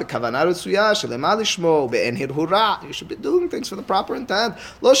 Kilotmar b'kavanah resuyah shelema lishmo be'en hirhura. You should be doing things for the proper intent.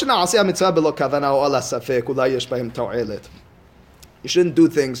 Lo shena'aseh mitzvah b'lo kavanah o ala safek ulai yesh b'hem to'elet. You shouldn't do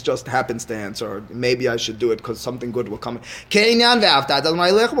things just happenstance, or maybe I should do it because something good will come. כעניין ואהבת את אדוני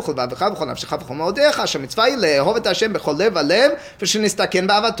אלוהיך בכל לבבך ובכל נפשך ובכל מאודיך, שהמצווה היא לאהוב את השם בכל לב ולב, ושנסתכן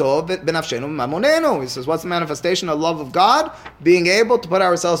באהבתו בנפשנו ובממוננו. He says, what's the manifestation of love of God? Being able to put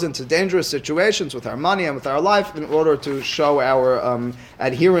ourselves into dangerous situations with our money and with our life in order to show our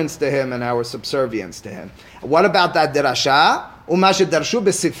adherence to Him and our subservience to Him. What about that derasha? ומה שדרשו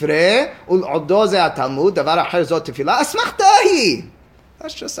בספרי ולעודו זה התלמוד, דבר אחר זאת תפילה, אסמכתה היא.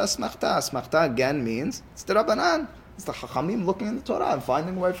 That's just asmachta. Asmachta again means it's the Rabbanan. It's the Chachamim looking in the Torah and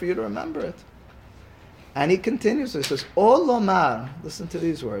finding a way for you to remember it. And he continues, he says, O lomar, listen to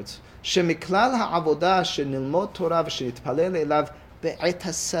these words, shemiklal ha'avodah shenilmod Torah v'shenitpalel elav be'et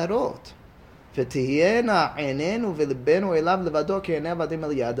hasarot v'tihiyena einenu v'libenu elav levado ki einei avadim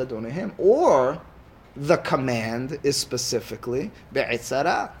el yad adonihim. Or the command is specifically be'et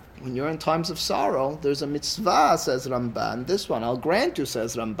sarah. When you're in times of sorrow, there's a mitzvah, says Ramban. This one, I'll grant you,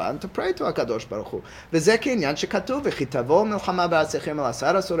 says Ramban, to pray to HaKadosh Baruch Hu. וזה כעניין שכתוב, וכי תבואו מלחמה בארצכם על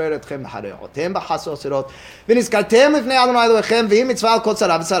עשר הסורר אתכם בחרעותיהם בחסות ונזכרתם לפני אדוני אלוהיכם, והיא מצווה על כל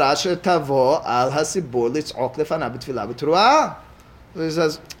צרה וצרה, שתבוא על הציבור לצעוק לפניו בתפילה בתרועה. He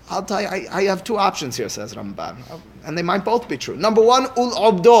says, I'll tell you, I have two options here, says Ramban, and they might both be true. Number one, ul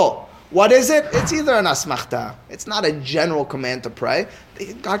obdo. What is it? It's either an asmachta. It's not a general command to pray.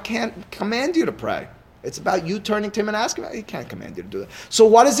 God can't command you to pray. It's about you turning to Him and asking. He can't command you to do that. So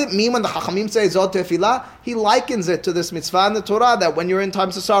what does it mean when the Chachamim say Zot Tefillah? He likens it to this mitzvah in the Torah that when you're in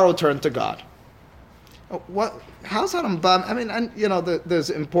times of sorrow, turn to God. What? How's that? I mean, and there's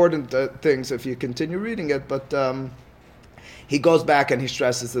important things if you continue reading it, but he goes back and he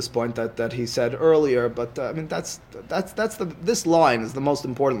stresses this point that he said earlier. But I mean, this line is the most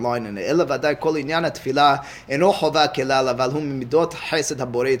important line in it.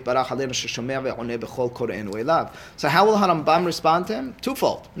 So how will Harambam respond to him?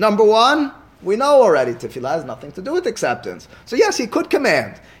 Twofold. Number one, we know already tefillah has nothing to do with acceptance. So yes, he could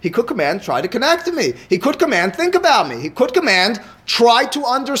command. He could command, try to connect to me. He could command, think about me. He could command, try to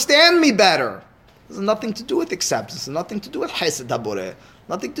understand me better. This has nothing to do with acceptance. It has nothing to do with chesed haboreh.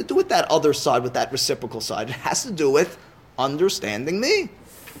 Nothing to do with that other side, with that reciprocal side. It has to do with understanding me.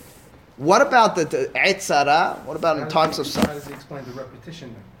 What about the etzara? What about in times of How does he explain the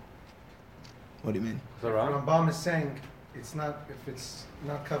repetition then? What do you mean? Rambam is saying it's not, if it's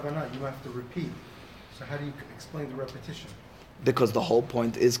not kavanah, you have to repeat. So how do you explain the repetition? Because the whole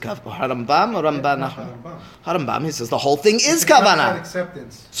point is Harambam or Ramban Nachman? Harambam, he says the whole thing is It's not about kavanah.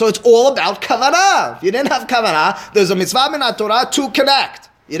 acceptance. So it's all about kavanah. If you didn't have kavanah, there's a mitzvah min Torah to connect.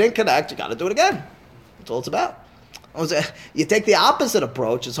 You didn't connect, you got to do it again. That's all it's about. You take the opposite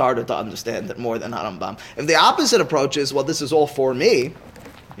approach, it's harder to understand it more than Harambam. If the opposite approach is, well, this is all for me,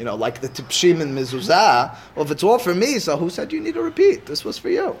 like the Tipshim and Mezuzah, well, if it's all for me, so who said you need to repeat? This was for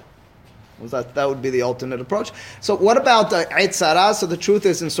you. That would be the alternate approach. So what about Eid Sarah? So the truth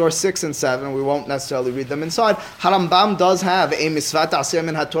is in source 6 and 7, we won't necessarily read them inside. Harambam does have a mitzvah ta'aseh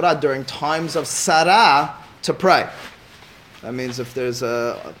min haTorah during times of Sarah to pray. That means if there's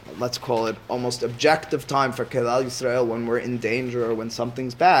a, let's call it, almost objective time for Kelal Yisrael when we're in danger or when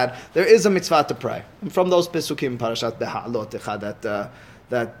something's bad, there is a mitzvah to pray. And from those Pesukim, Parashat Beha'alot,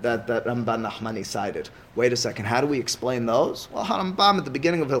 that Ramban Nachmani cited. Wait a second, how do we explain those? Well, Harambam at the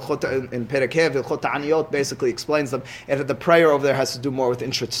beginning of Hilchot, in Perek He, Hilchot Ta'aniyot, basically explains them. And the prayer over there has to do more with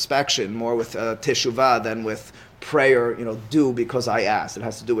introspection, more with teshuvah than with prayer, do because I asked. It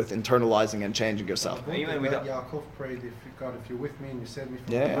has to do with internalizing and changing yourself. Even Yaakov prayed, if you're with me and you save me from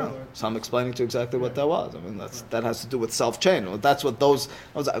the Yeah. So I'm explaining to you exactly what that was. I mean, that has to do with self-change. That's what those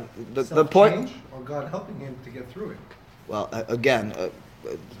the point. Or God helping him to get through it. Well, again.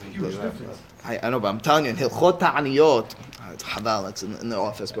 Huge difference. I know, but I'm telling you, in Hilchot Ta'aniyot, it's Haval, it's in the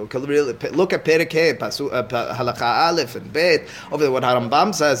office, but really, look at Perek He, Halakha Aleph and Bet. Over there, what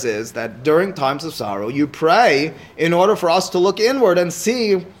Harambam says is that during times of sorrow, you pray in order for us to look inward and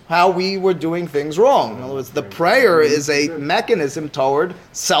see how we were doing things wrong. In other words, the prayer is a mechanism toward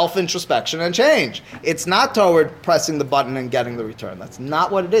self-introspection and change. It's not toward pressing the button and getting the return. That's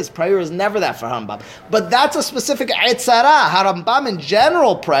not what it is. Prayer is never that for Harambam. But that's a specific Eitzara. Harambam in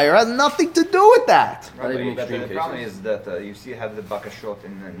general prayer has nothing to do with that. Right, but the problem is that you still have the bakashot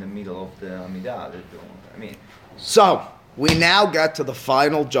in the middle of the Amidah. So, we now get to the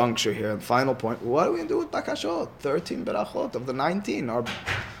final juncture here, the final point. What are we going to do with bakashot? 13 berachot of the 19 are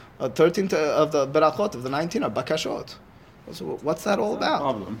 13 of the berachot of the 19 are bakashot. So what's that all about?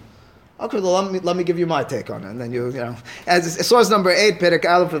 Problem. Okay, well, let me give you my take on it, and then you know. As source number 8, Perek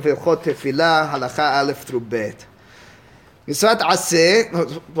Aleph of Hilchot Tefillah, Halakha Aleph through Bet. Mitzvat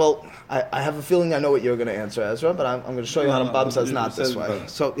Aseh. Well, I have a feeling I know what you're going to answer, Ezra, but I'm going to show you how Rambam says not this way.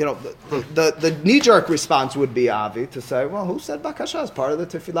 So, the knee-jerk response would be, Avi, to say, well, who said Bakasha is part of the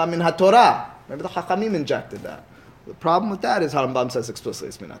Tefillah min HaTorah? Maybe the Chachamim injected that. The problem with that is how Rambam says explicitly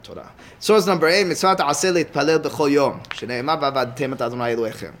it's min HaTorah. Source number 8, Mitzvat Aseh Litpalel B'chol Yom, Shne'emar V'avadtem et Adonai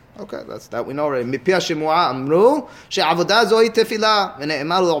Elohechem. Okay, that's that we know already. מפי השמועה אמרו שעבודה זוהי תפילה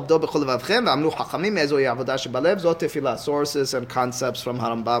ונאמר לעובדו בכל לבבכם ואמרו חכמים מאיזוהי עבודה שבלב זו תפילה. Sources and concepts from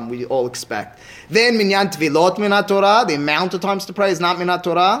Harambam we all expect. ואין מניין תפילות מן התורה, the amount of times to pray is not מן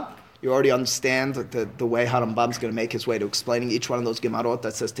התורה. You already understand the way Harambam is going to make his way to explaining each one of those gemarot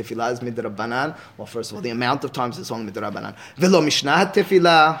that says tefillah is midrabanan. Well, first of all, the amount of times is only midrabanan. V'lo mishnah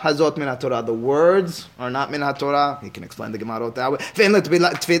tefillah hazot min haTorah. The words are not min haTorah. He can explain the gemarot that way. V'en la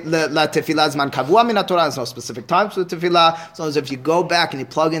tefillah zman kavua min haTorah. There's no specific times for tefillah. So as if you go back and you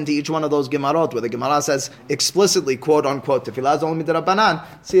plug into each one of those gemarot where the gemara says explicitly, quote unquote, tefillah is only midrabanan.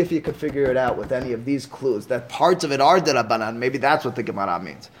 See if you could figure it out with any of these clues. That parts of it are derabanan. Maybe that's what the gemara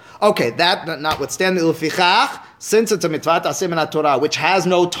means. Okay, that notwithstanding, since it's a mitzvah ta'aseh min haTorah, which has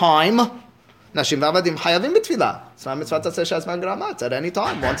no time, nashim v'avadim hayavim b'tfilah. It's not a mitzvah ta'aseh shazman grama. It's at any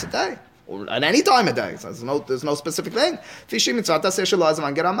time, once a day, or at any time a day. So there's no specific thing. Fishim mitzvah ta'aseh shelo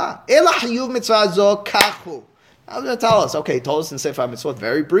azman grama. Ela hayuv mitzvah zo kachu. Now he's going to tell us. Okay, he told us in Sefer Mitzvot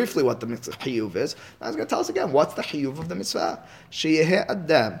very briefly what the mitzvah hayuv is. Now he's going to tell us again what's the hayuv of the mitzvah. Sheyeh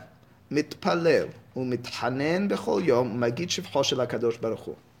adam mitpalel umithanen bechol yom magid shivcho shel HaKadosh Baruch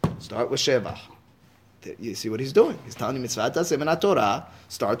Hu. Start with Shevach. You see what he's doing. He's telling you mitzvah ta'aseh min haTorah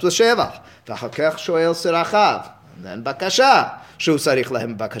starts with Shevach. V'achakech shoel sirachav. And then bakasha. Shu sarich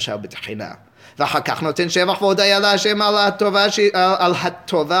lahem bakasha b'tchina. ואחר כך נותן שבח והודיה להשם על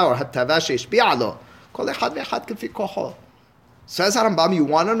הטובה או הטבה שהשפיעה לו. כל אחד ואחד כפי כוחו. Says Harambam, you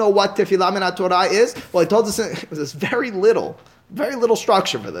want to know what tefillah min Torah is? Well, he told us there's very little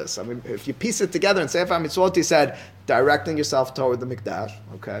structure for this. I mean, if you piece it together in Sefer HaMitzvot, he said, directing yourself toward the Mikdash,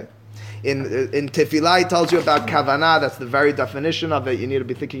 okay? In tefillah, he tells you about kavanah, that's the very definition of it. You need to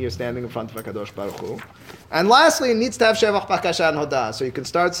be thinking you're standing in front of HaKadosh Baruch Hu. And lastly, it needs to have shevach bakasha and hodah. So you can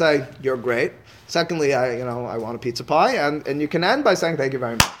start saying, you're great. Secondly, I want a pizza pie. And you can end by saying, thank you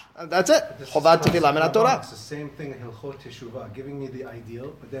very much. And that's it. Chovat tefillah min Torah. It's the same thing in Hilchot Teshuvah, giving me the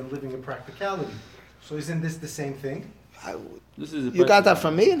ideal, but then living in practicality. So isn't this the same thing? You got that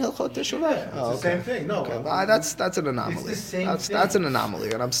from me in Hilchot Teshuvah? It's the same thing. No, okay. That's an anomaly. It's the same thing. That's an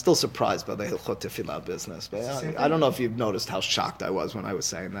anomaly, and I'm still surprised by the Hilchot Tefillah business. But I don't know if you've noticed how shocked I was when I was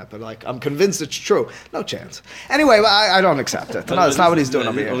saying that, but I'm convinced it's true. No chance. Anyway, I don't accept it. No, that's not what he's doing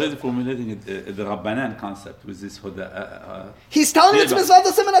over here. Already formulating the Rabbanan concept with this. He's telling you it's Mitzvot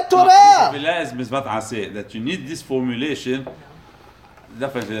Aseh min Torah. Tefillah is Mitzvot Aseh. That you need this formulation.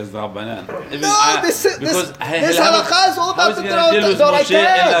 Definitely as the Rabbanan. This halakha is all about the Torah.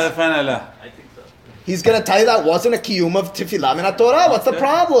 He's going to tell you that wasn't a kiyum of tefillah min Torah. What's the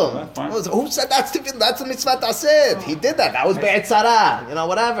problem? Who said that's tefillah? That's a mitzvah taseh. He did that. That was be'etzara.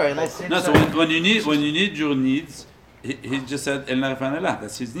 Whatever. No, so when you need your needs, he just said El Narefanelah.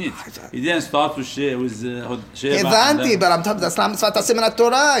 That's his need. He didn't start to share with Evanti, but I'm telling you, that's not mitzvah taseh min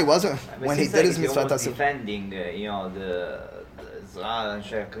Torah. He wasn't when he did his mitzvah taseh. Defending, the that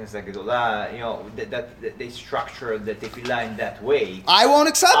they structure the tefillah in that way. I won't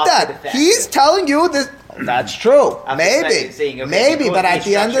accept that. He's telling you this. That's true. Maybe, but at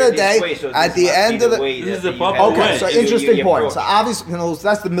the end of the day, this is the proper way. Okay, so interesting point. So obviously,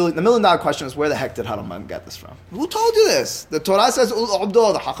 that's the $1,000,000 question is where the heck did Harambam get this from? Who told you this? The Torah says the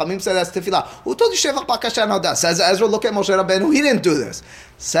Hachamim said that's tefillah. Who told you shevach bakasha and hodah? Says Ezra, look at Moshe Rabbeinu. He didn't do this.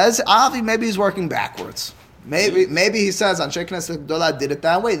 Says Avi, maybe he's working backwards. Maybe he says Anshe Knesset Gdolah did it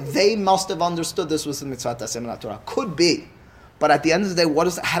that way. They must have understood this was the mitzvah taseh min Torah. Could be, but at the end of the day,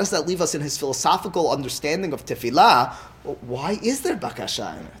 how does that leave us in his philosophical understanding of tefillah? Why is there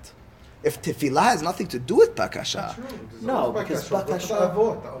bakasha in it? If tefillah has nothing to do with bakasha. No, because bakasha. The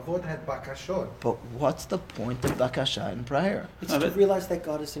avot had bakashot. But what's the point of bakasha in prayer? It's to realize that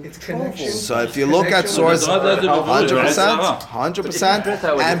God is in control. So if you look at source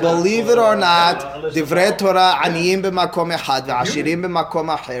 100%, and believe it or not, divrei Torah aniyim b'makom echad ve'ashirim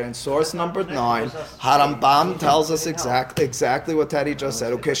b'makom acher. In source number 9, Harambam tells us exactly what Teddy just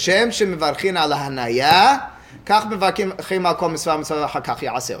said. Ukeshem shemevarchin ala hanaya. Harambam's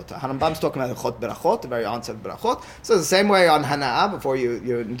talking about Hilchot Berachot, the very onset of Berachot. So the same way on Hana'ah, before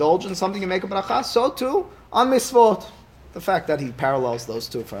you indulge in something, you make a bracha, so too on Mitzvot. The fact that he parallels those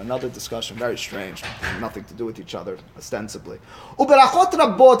two for another discussion, very strange. Nothing to do with each other, ostensibly. Uberachot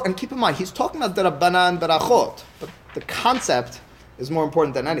Rabot, and keep in mind, he's talking about the Rabbanan Berachot, but the concept is more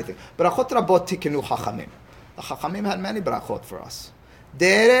important than anything. Berachot Rabot tikenu Chachamim. The Chachamim had many Berachot for us.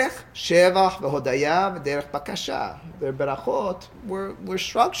 Derech, Shevach, V'hodaya, Derech Bakasha. Their berachot were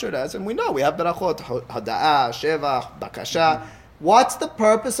structured as, and we know we have berachot, Hoda'ah, Shevach, Bakasha. What's the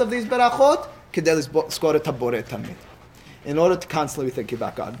purpose of these berachot? In order to constantly be thinking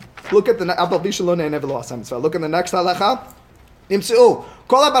about God. Look at the Look at the next halacha. Nimseu.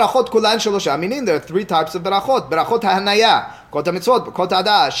 Kol ha-berachot kulan shalosh aminim. There are 3 types of berachot. Berachot ha-hanaya, berachot ha-mitzvot, berachot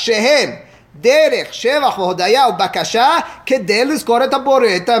ha-hada'ah. Shehem דרך, שבח והודיה ובקשה כדי לזכור את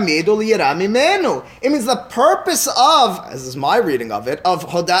הבורא תמיד וליראה ממנו. It means the purpose of, as is my reading of it, of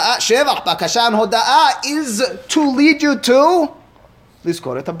הודאה, שבח, בקשה and הודאה is to lead you to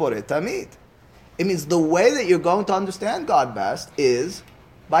לזכור את הבורא תמיד. It means the way that you're going to understand God best is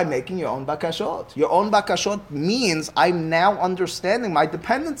by making your own bakashot. Your own bakashot means I'm now understanding my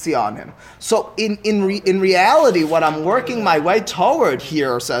dependency on Him. So in reality, what I'm working my way toward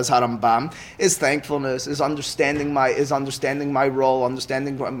here, says Harambam, is thankfulness, is understanding my role,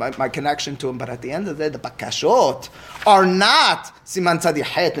 understanding my connection to Him. But at the end of the day, the bakashot are not siman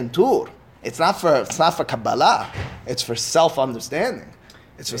tzadichet and tur. It's not for Kabbalah. It's for self-understanding.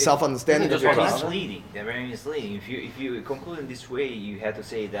 It's for self-understanding. They're misleading. They're very misleading. If you conclude in this way, you had to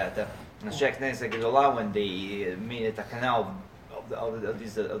say that Sheikh Knesset Gdolah, when they made a canal of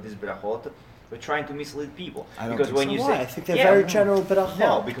these berachot, were trying to mislead people. Because when you say, I think they're very general berachot.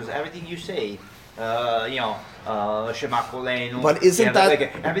 No, because everything you say, Shema Koleinu. But isn't that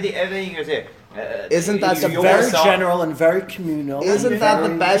everything you say? Isn't that the very general and very communal? Isn't that the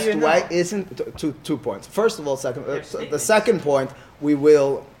best way? Isn't 2 points. First of all, the second point, we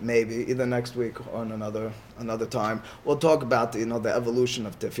will maybe either next week or on another another time. We'll talk about the evolution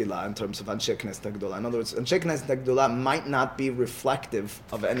of tefillah in terms of Anshe Knesset Gdolah. In other words, Anshe Knesset Gdolah might not be reflective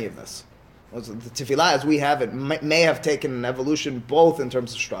of any of this. The tefillah as we have it may have taken an evolution both in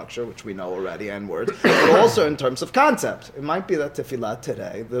terms of structure, which we know already, and words, but also in terms of concept. It might be that tefillah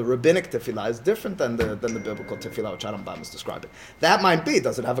today, the rabbinic tefillah, is different than the biblical tefillah, which Rambam is describing. That might be.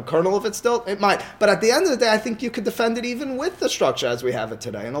 Does it have a kernel of it still? It might. But at the end of the day, I think you could defend it even with the structure as we have it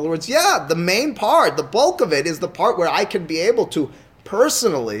today. In other words, the main part, the bulk of it, is the part where I can be able to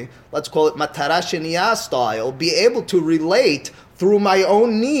personally, let's call it matara sheniyah style, be able to relate through my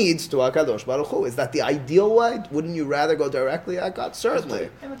own needs to HaKadosh Baruch Hu. Is that the ideal way? Wouldn't you rather go directly at God? Certainly.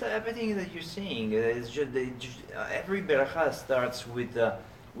 Yeah, but everything that you're saying is just every beracha starts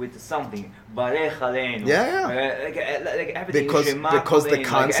with something. Barech aleinu. Like everything. Because the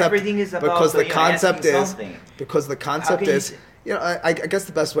concept. Everything is about because the concept is. I guess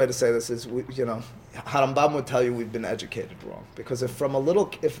the best way to say this is, Harambam would tell you we've been educated wrong. Because if from a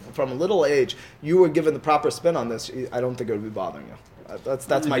little age you were given the proper spin on this, I don't think it would be bothering you.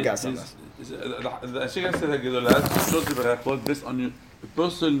 That's my guess on this. The Ashik shows the berachot based on a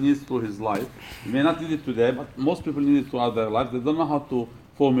person needs through his life. You may not need it today, but most people need it throughout their life. They don't know how to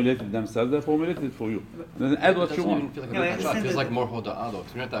formulate it themselves. They formulate it for you. Then add what you want. It feels like more hoda'ah though.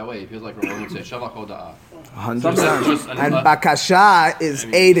 If you're not that way, it feels like Ramon would say shavak hoda'ah. 100%. And bakasha is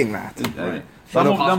aiding that. Some of them